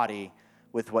your body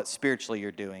with what spiritually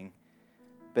you're doing.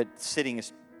 But sitting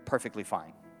is perfectly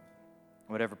fine.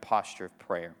 Whatever posture of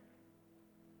prayer.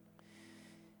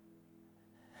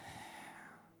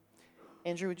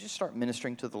 Andrew, would you start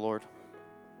ministering to the Lord?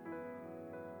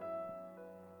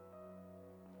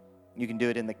 You can do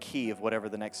it in the key of whatever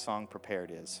the next song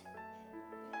prepared is.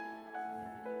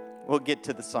 We'll get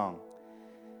to the song.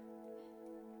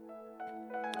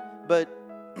 But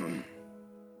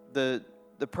the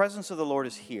presence of the Lord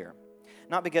is here.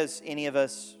 Not because any of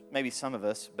us, maybe some of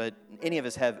us, but any of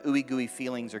us have ooey gooey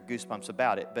feelings or goosebumps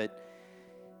about it. But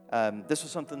this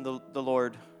was something the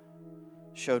Lord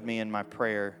showed me in my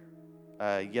prayer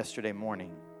yesterday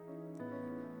morning.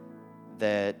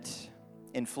 That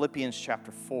in Philippians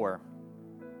chapter 4,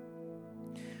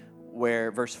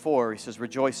 where verse 4, he says,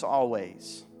 rejoice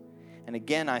always. And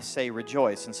again, I say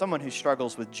rejoice. And someone who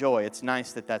struggles with joy, it's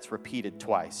nice that that's repeated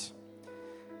twice,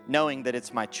 knowing that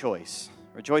it's my choice.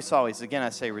 Rejoice always. Again, I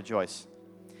say rejoice.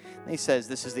 And he says,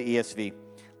 this is the ESV,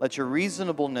 let your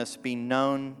reasonableness be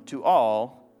known to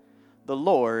all. The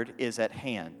Lord is at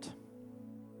hand.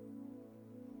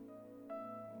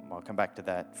 I'll come back to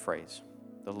that phrase.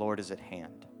 The Lord is at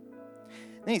hand.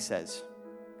 Then he says,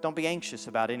 don't be anxious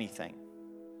about anything,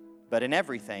 but in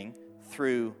everything,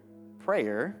 through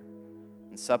prayer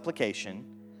and supplication,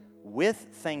 with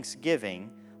thanksgiving,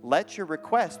 let your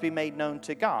requests be made known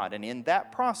to God. And in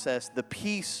that process, the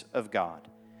peace of God,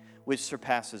 which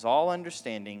surpasses all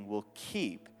understanding, will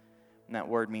keep, and that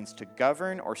word means to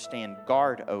govern or stand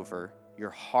guard over,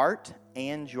 your heart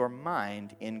and your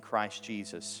mind in Christ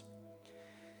Jesus.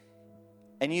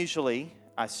 And usually,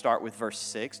 I start with verse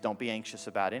 6, don't be anxious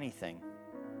about anything.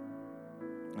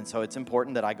 And so it's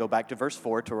important that I go back to verse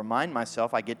 4 to remind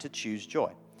myself I get to choose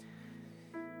joy.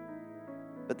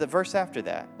 But the verse after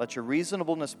that, let your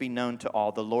reasonableness be known to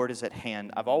all, the Lord is at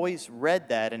hand. I've always read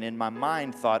that and in my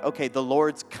mind thought, okay, the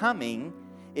Lord's coming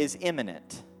is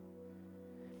imminent.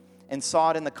 And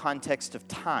saw it in the context of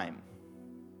time.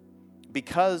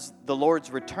 Because the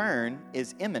Lord's return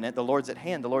is imminent, the Lord's at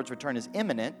hand, the Lord's return is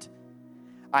imminent,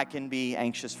 I can be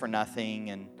anxious for nothing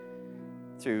and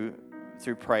through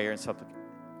prayer and supplication.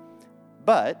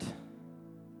 But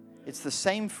it's the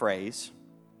same phrase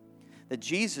that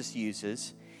Jesus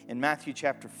uses in Matthew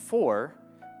chapter 4,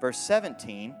 verse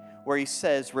 17, where he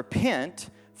says, repent,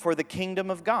 for the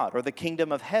kingdom of God, or the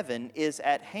kingdom of heaven, is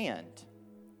at hand.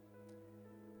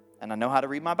 And I know how to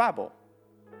read my Bible.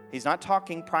 He's not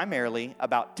talking primarily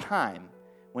about time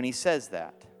when he says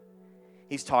that.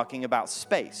 He's talking about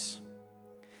space.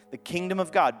 The kingdom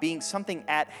of God being something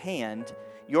at hand.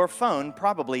 Your phone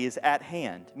probably is at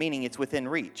hand, meaning it's within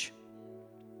reach.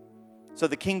 So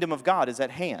the kingdom of God is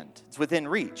at hand. It's within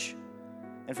reach.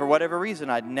 And for whatever reason,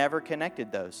 I'd never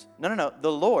connected those. No.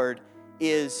 The Lord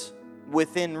is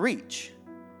within reach.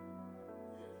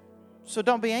 So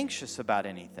don't be anxious about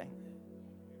anything.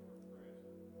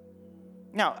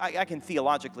 Now, I can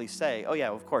theologically say, oh yeah,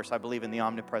 of course, I believe in the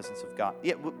omnipresence of God.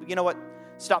 Yeah, you know what?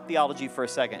 Stop theology for a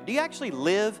second. Do you actually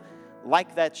live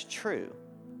like that's true?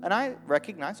 And I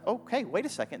recognize, okay, wait a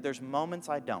second, there's moments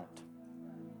I don't.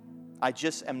 I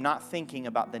just am not thinking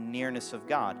about the nearness of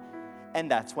God. And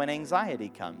that's when anxiety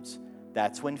comes.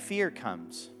 That's when fear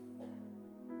comes.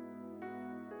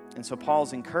 And so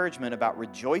Paul's encouragement about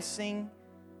rejoicing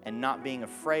and not being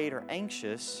afraid or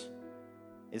anxious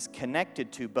is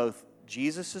connected to both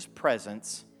Jesus'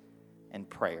 presence and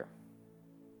prayer.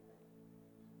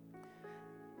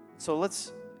 So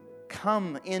let's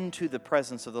come into the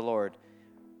presence of the Lord.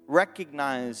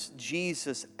 Recognize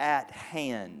Jesus at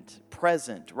hand,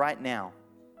 present right now,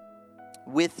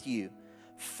 with you,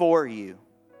 for you,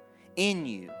 in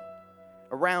you,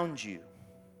 around you.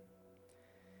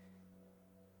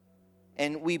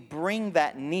 And we bring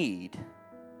that need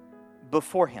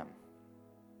before Him.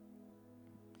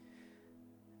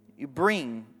 You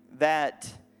bring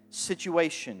that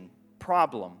situation,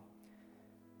 problem,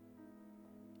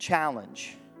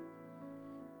 challenge,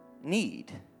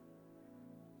 need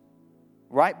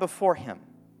right before Him.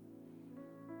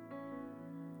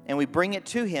 And we bring it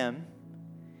to Him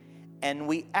and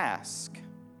we ask.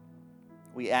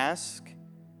 we ask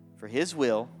for His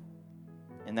will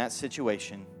in that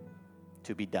situation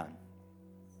to be done.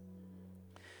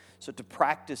 So to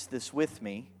practice this with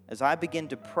me, as I begin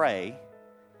to pray,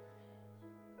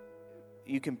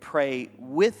 you can pray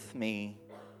with me,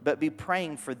 but be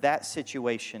praying for that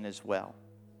situation as well.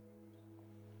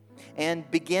 And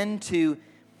begin to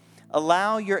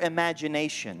allow your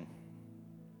imagination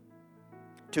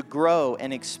to grow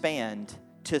and expand,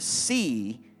 to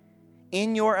see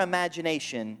in your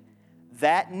imagination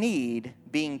that need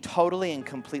being totally and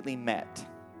completely met.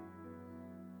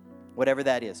 Whatever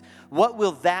that is. What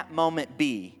will that moment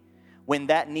be when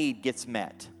that need gets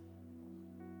met?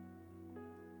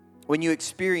 When you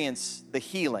experience the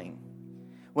healing,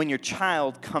 when your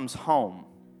child comes home,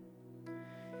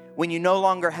 when you no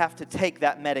longer have to take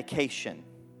that medication,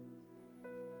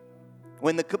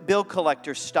 when the bill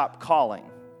collectors stop calling,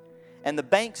 and the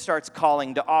bank starts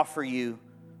calling to offer you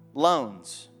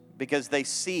loans because they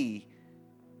see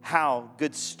how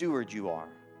good steward you are.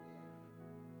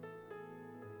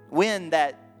 When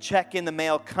that check in the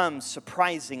mail comes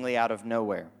surprisingly out of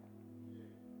nowhere.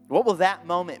 What will that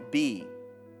moment be?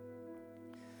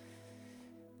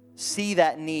 See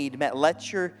that need met.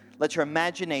 Let your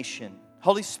imagination,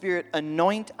 Holy Spirit,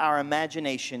 anoint our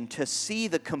imagination to see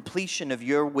the completion of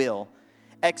your will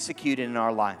executed in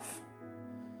our life.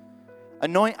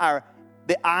 Anoint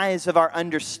the eyes of our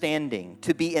understanding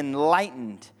to be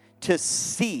enlightened, to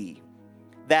see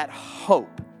that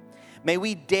hope. May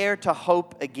we dare to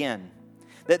hope again.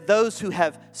 That those who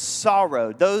have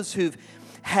sorrowed, those who've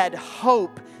had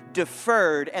hope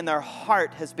deferred and their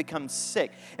heart has become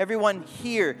sick. Everyone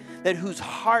here that whose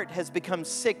heart has become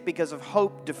sick because of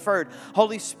hope deferred.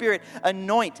 Holy Spirit,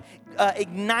 anoint,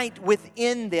 ignite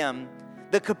within them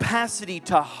the capacity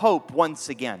to hope once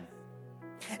again.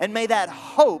 And may that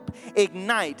hope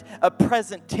ignite a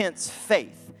present tense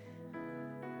faith.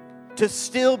 To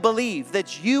still believe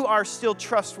that you are still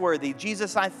trustworthy.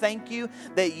 Jesus, I thank you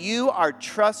that you are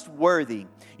trustworthy.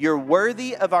 You're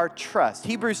worthy of our trust.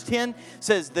 Hebrews 10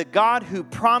 says, the God who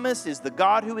promised is the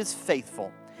God who is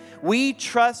faithful. We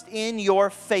trust in your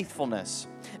faithfulness,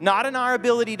 not in our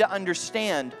ability to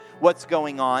understand what's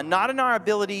going on, not in our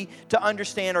ability to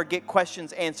understand or get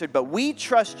questions answered, but we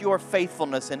trust your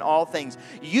faithfulness in all things.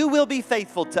 You will be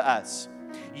faithful to us.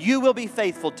 You will be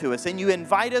faithful to us, and you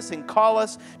invite us and call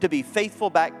us to be faithful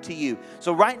back to you.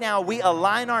 So right now, we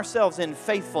align ourselves in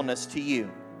faithfulness to you.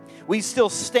 We still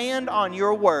stand on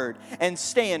your word and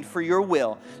stand for your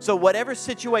will. So whatever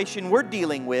situation we're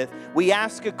dealing with, we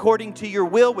ask according to your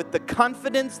will with the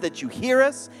confidence that you hear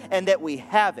us and that we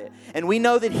have it. And we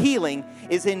know that healing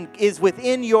is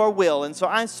within your will. And so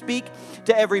I speak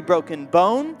to every broken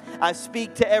bone. I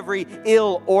speak to every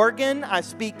ill organ. I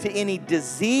speak to any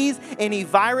disease, any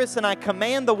virus, and I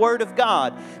command the word of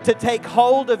God to take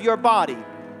hold of your body.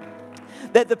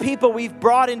 That the people we've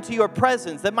brought into your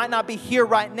presence that might not be here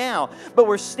right now, but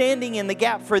we're standing in the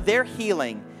gap for their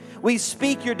healing. We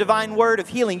speak your divine word of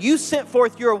healing. You sent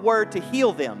forth your word to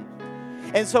heal them.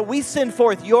 And so we send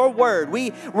forth your word.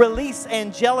 We release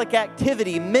angelic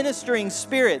activity, ministering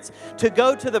spirits to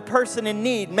go to the person in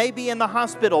need, maybe in the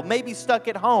hospital, maybe stuck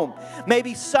at home,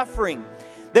 maybe suffering.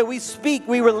 That we speak,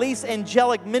 we release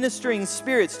angelic ministering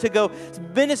spirits to go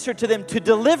minister to them, to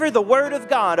deliver the word of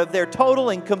God of their total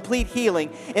and complete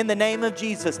healing in the name of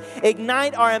Jesus.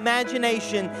 Ignite our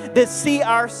imagination to see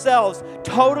ourselves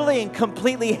totally and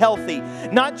completely healthy.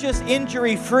 Not just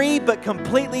injury-free, but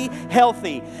completely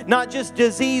healthy. Not just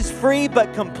disease-free,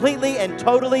 but completely and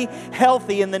totally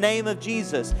healthy in the name of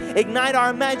Jesus. Ignite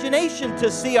our imagination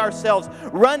to see ourselves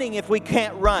running if we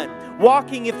can't run,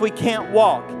 walking if we can't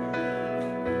walk.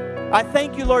 I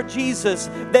thank you, Lord Jesus,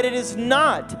 that it is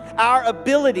not our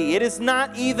ability. It is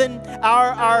not even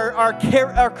our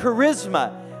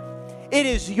charisma. It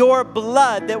is your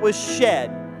blood that was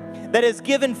shed that has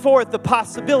given forth the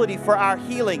possibility for our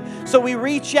healing. So we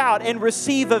reach out and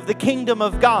receive of the kingdom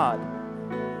of God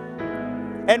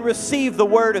and receive the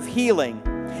word of healing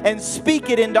and speak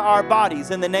it into our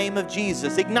bodies in the name of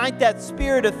Jesus. Ignite that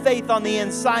spirit of faith on the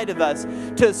inside of us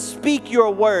to speak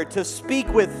your word, to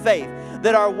speak with faith.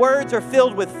 That our words are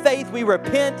filled with faith. We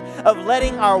repent of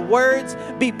letting our words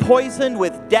be poisoned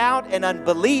with doubt and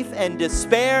unbelief and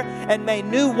despair. And may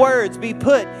new words be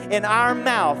put in our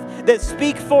mouth that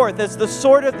speak forth as the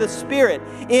sword of the Spirit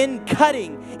in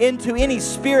cutting, into any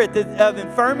spirit of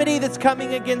infirmity that's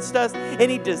coming against us,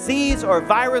 any disease or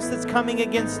virus that's coming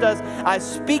against us. I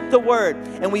speak the word,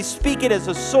 and we speak it as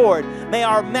a sword. May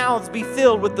our mouths be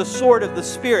filled with the sword of the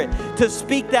Spirit to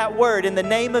speak that word in the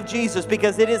name of Jesus,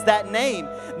 because it is that name,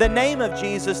 the name of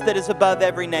Jesus, that is above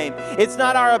every name. It's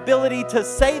not our ability to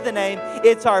say the name,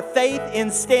 it's our faith in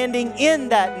standing in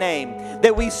that name,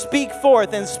 that we speak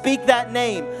forth and speak that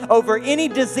name over any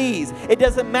disease. It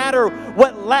doesn't matter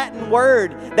what Latin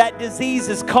word that disease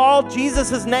is called,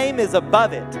 Jesus' name is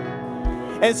above it.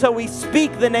 And so we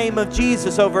speak the name of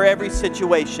Jesus over every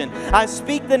situation. I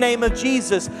speak the name of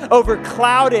Jesus over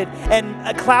clouded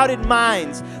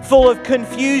minds, full of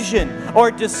confusion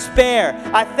or despair.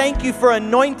 I thank you for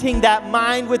anointing that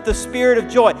mind with the spirit of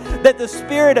joy, that the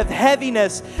spirit of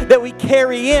heaviness that we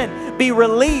carry in be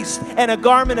released and a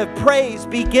garment of praise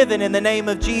be given in the name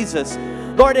of Jesus.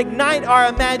 Lord, ignite our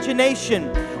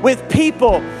imagination with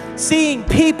people, seeing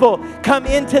people come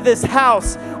into this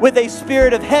house with a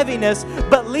spirit of heaviness,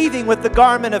 but leaving with the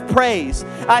garment of praise.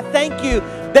 I thank you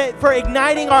that for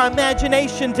igniting our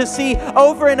imagination to see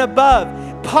over and above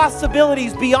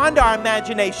possibilities beyond our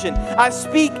imagination. I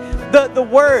speak the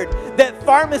word that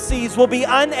pharmacies will be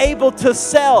unable to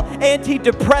sell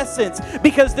antidepressants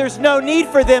because there's no need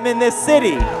for them in this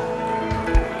city.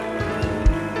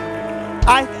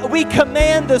 We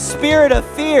command the spirit of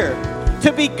fear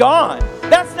to be gone.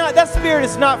 That spirit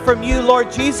is not from you,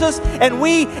 Lord Jesus. And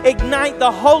we ignite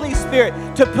the Holy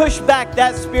Spirit to push back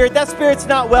that spirit. That spirit's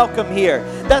not welcome here.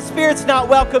 That spirit's not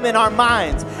welcome in our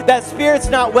minds. That spirit's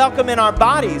not welcome in our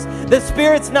bodies. The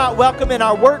spirit's not welcome in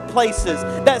our workplaces.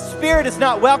 That spirit is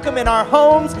not welcome in our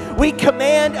homes. We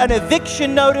command an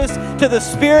eviction notice to the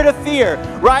spirit of fear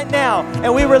right now.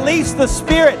 And we release the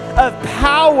spirit of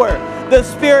power, the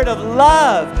spirit of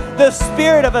love, the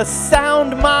spirit of a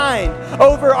sound mind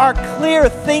over our clear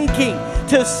thinking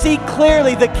to see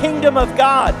clearly the kingdom of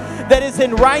God that is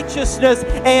in righteousness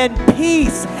and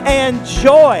peace and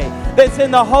joy that's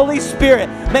in the Holy Spirit.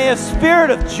 May a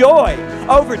spirit of joy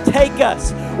overtake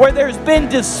us where there's been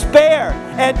despair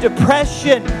and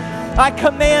depression. I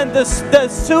command the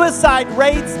suicide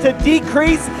rates to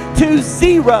decrease to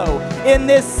 0 in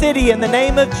this city in the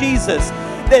name of Jesus.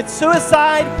 That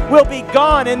suicide will be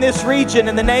gone in this region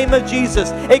in the name of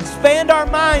Jesus. Expand our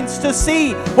minds to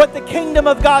see what the kingdom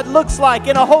of God looks like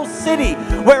in a whole city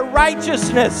where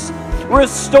righteousness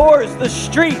restores the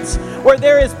streets, where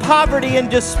there is poverty and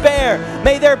despair.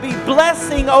 May there be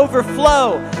blessing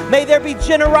overflow. May there be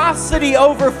generosity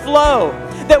overflow.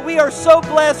 That we are so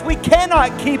blessed we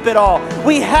cannot keep it all.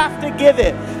 We have to give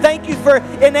it. Thank you for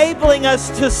enabling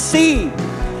us to see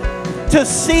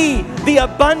the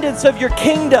abundance of your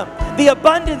kingdom, the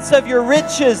abundance of your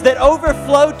riches that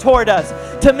overflow toward us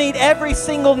to meet every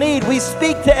single need. We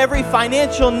speak to every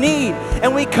financial need,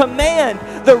 and we command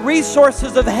the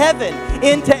resources of heaven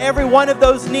into every one of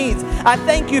those needs. I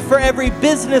thank you for every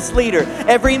business leader,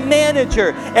 every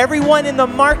manager, everyone in the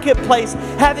marketplace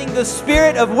having the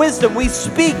spirit of wisdom. We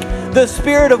speak the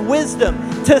spirit of wisdom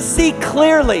to see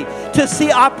clearly, to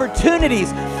see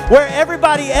opportunities where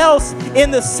everybody else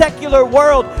in the secular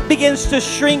world begins to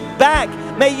shrink back.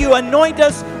 May you anoint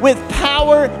us with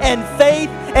power and faith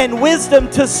and wisdom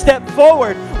to step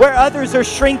forward where others are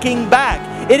shrinking back.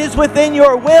 It is within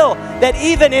your will that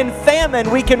even in famine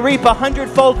we can reap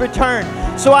 100-fold return.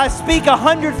 So I speak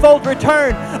 100-fold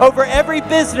return over every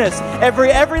business,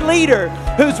 every leader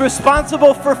who's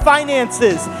responsible for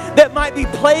finances that might be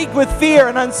plagued with fear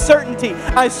and uncertainty.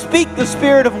 I speak the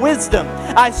spirit of wisdom.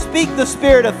 I speak the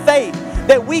spirit of faith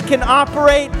that we can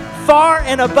operate far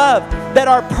and above, that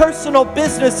our personal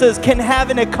businesses can have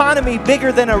an economy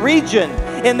bigger than a region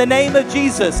in the name of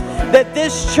Jesus, that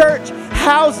this church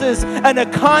houses an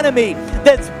economy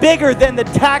that's bigger than the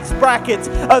tax brackets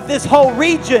of this whole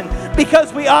region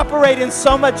because we operate in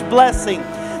so much blessing,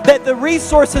 that the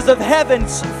resources of heaven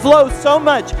flow so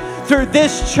much through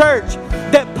this church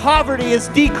that poverty is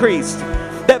decreased,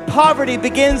 that poverty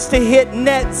begins to hit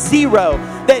net 0,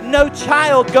 that no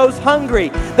child goes hungry,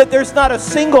 that there's not a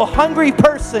single hungry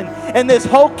person in this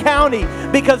whole county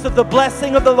because of the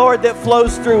blessing of the Lord that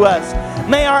flows through us.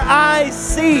 May our eyes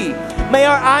see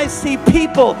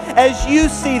people as you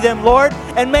see them, Lord,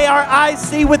 and may our eyes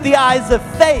see with the eyes of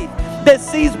faith that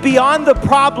sees beyond the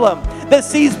problem, that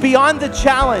sees beyond the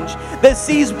challenge, that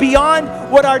sees beyond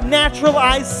what our natural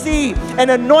eyes see, and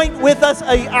anoint with us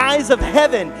eyes of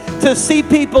heaven to see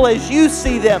people as you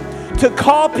see them, to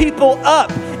call people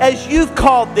up as you've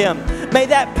called them. May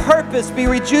that purpose be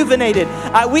rejuvenated.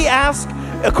 We ask,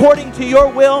 according to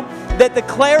your will, that the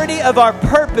clarity of our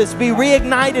purpose be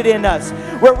reignited in us.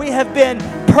 Where we have been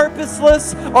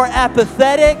purposeless or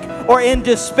apathetic or in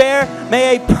despair,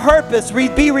 may a purpose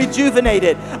be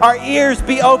rejuvenated. Our ears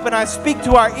be open. I speak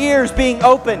to our ears being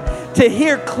open to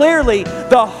hear clearly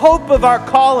the hope of our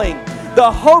calling,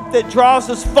 the hope that draws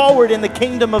us forward in the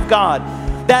kingdom of God,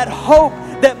 that hope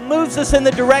that moves us in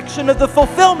the direction of the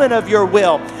fulfillment of your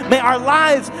will. May our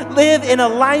lives live in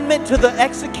alignment to the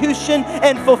execution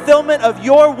and fulfillment of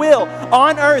your will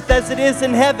on earth as it is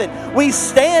in heaven. We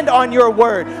stand on your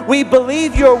word. We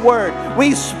believe your word.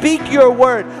 We speak your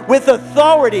word with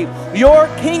authority. Your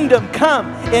kingdom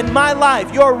come in my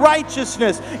life. Your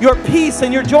righteousness, your peace,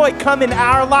 and your joy come in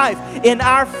our life, in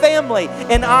our family,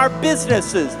 in our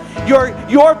businesses.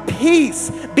 Your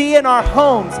peace be in our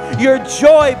homes. Your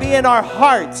joy be in our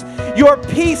hearts. Your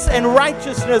peace and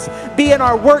righteousness be in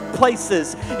our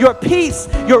workplaces. Your peace,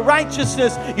 your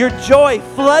righteousness, your joy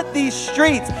flood these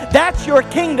streets. That's your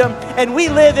kingdom, and we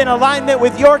live in alignment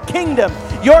with your kingdom.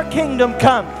 Your kingdom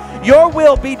come. Your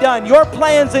will be done. Your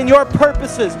plans and your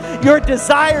purposes, your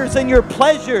desires and your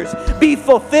pleasures be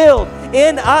fulfilled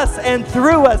in us and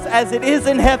through us as it is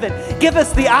in heaven. Give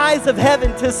us the eyes of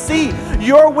heaven to see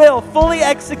your will fully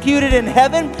executed in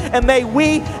heaven, and may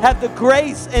we have the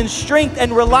grace and strength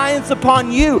and reliance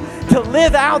upon you to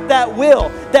live out that will,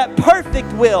 that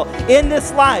perfect will in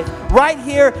this life, right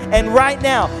here and right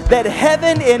now, that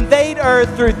heaven invade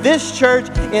earth through this church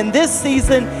in this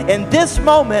season, in this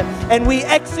moment, and we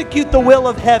execute the will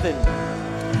of heaven.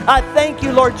 I thank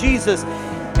you, Lord Jesus.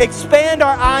 Expand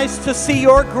our eyes to see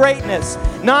your greatness.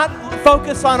 Not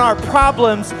focus on our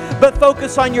problems, but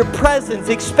focus on your presence.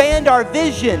 Expand our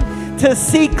vision to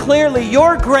see clearly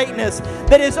your greatness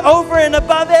that is over and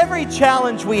above every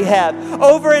challenge we have,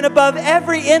 over and above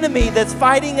every enemy that's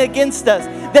fighting against us,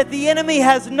 that the enemy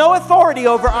has no authority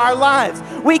over our lives.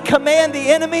 We command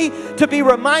the enemy to be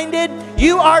reminded,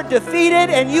 you are defeated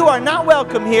and you are not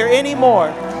welcome here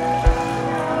anymore.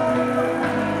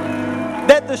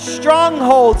 That the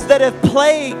strongholds that have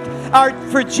plagued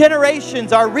for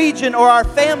generations, our region or our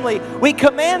family, we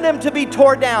command them to be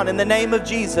torn down in the name of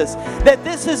Jesus. That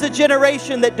this is a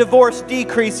generation that divorce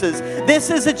decreases. This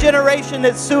is a generation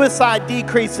that suicide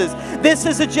decreases. This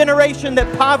is a generation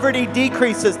that poverty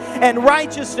decreases. And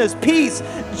righteousness, peace,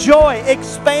 joy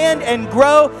expand and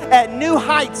grow at new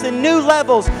heights and new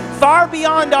levels, far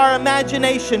beyond our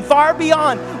imagination, far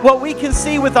beyond what we can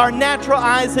see with our natural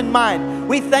eyes and mind.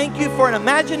 We thank you for an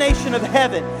imagination of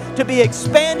heaven to be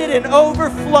expanded and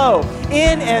overflow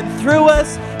in and through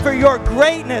us, for your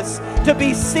greatness to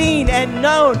be seen and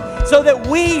known, so that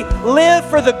we live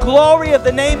for the glory of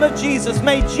the name of Jesus.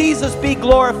 May Jesus be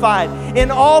glorified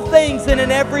in all things and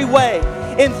in every way.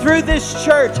 And through this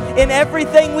church, in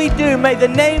everything we do, may the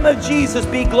name of Jesus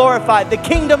be glorified, the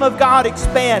kingdom of God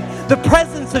expand, the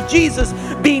presence of Jesus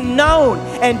be known,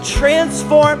 and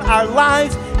transform our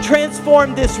lives,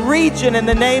 transform this region in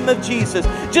the name of Jesus.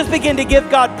 Just begin to give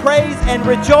God praise and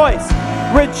rejoice.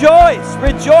 Rejoice,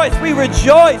 rejoice. We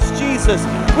rejoice, Jesus.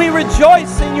 We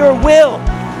rejoice in your will.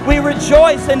 We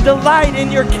rejoice and delight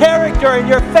in your character and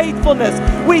your faithfulness.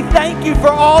 We thank you for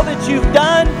all that you've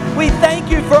done. We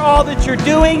thank you for all that you're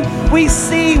doing. We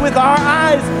see with our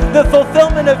eyes the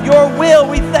fulfillment of your will.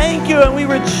 We thank you and we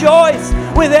rejoice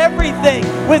with everything,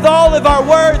 with all of our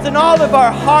words and all of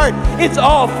our heart. It's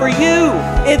all for you.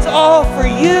 It's all for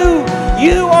you.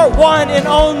 You are one and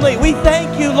only. We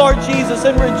thank you, Lord Jesus,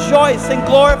 and rejoice and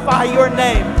glorify your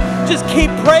name. Just keep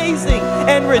praising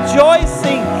and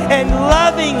rejoicing and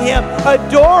loving him,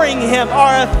 adoring him.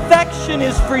 Our affection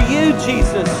is for you,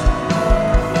 Jesus.